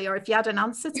waving, Kelly, or if you had an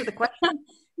answer to the question.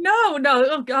 No,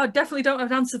 oh God, definitely don't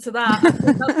have an answer to that.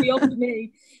 That's beyond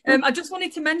me. I just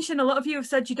wanted to mention, a lot of you have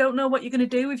said you don't know what you're going to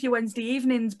do with your Wednesday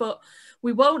evenings, but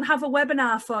we won't have a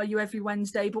webinar for you every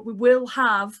Wednesday, but we will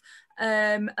have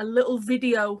a little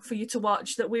video for you to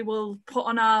watch that we will put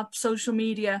on our social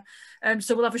media.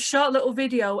 So we'll have a short little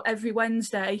video every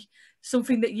Wednesday,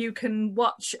 something that you can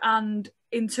watch and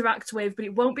interact with, but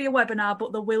it won't be a webinar,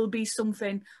 but there will be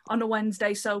something on a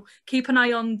Wednesday. So keep an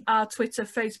eye on our Twitter,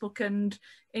 Facebook and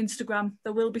Instagram.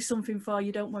 There will be something for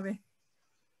you, don't worry.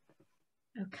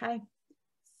 Okay,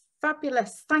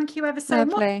 fabulous. Thank you ever so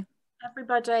much,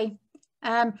 everybody.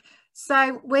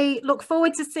 So we look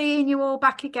forward to seeing you all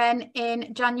back again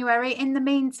in January. In the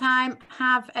meantime,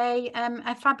 have a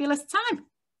fabulous time.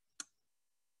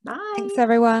 Bye. Thanks,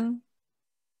 everyone.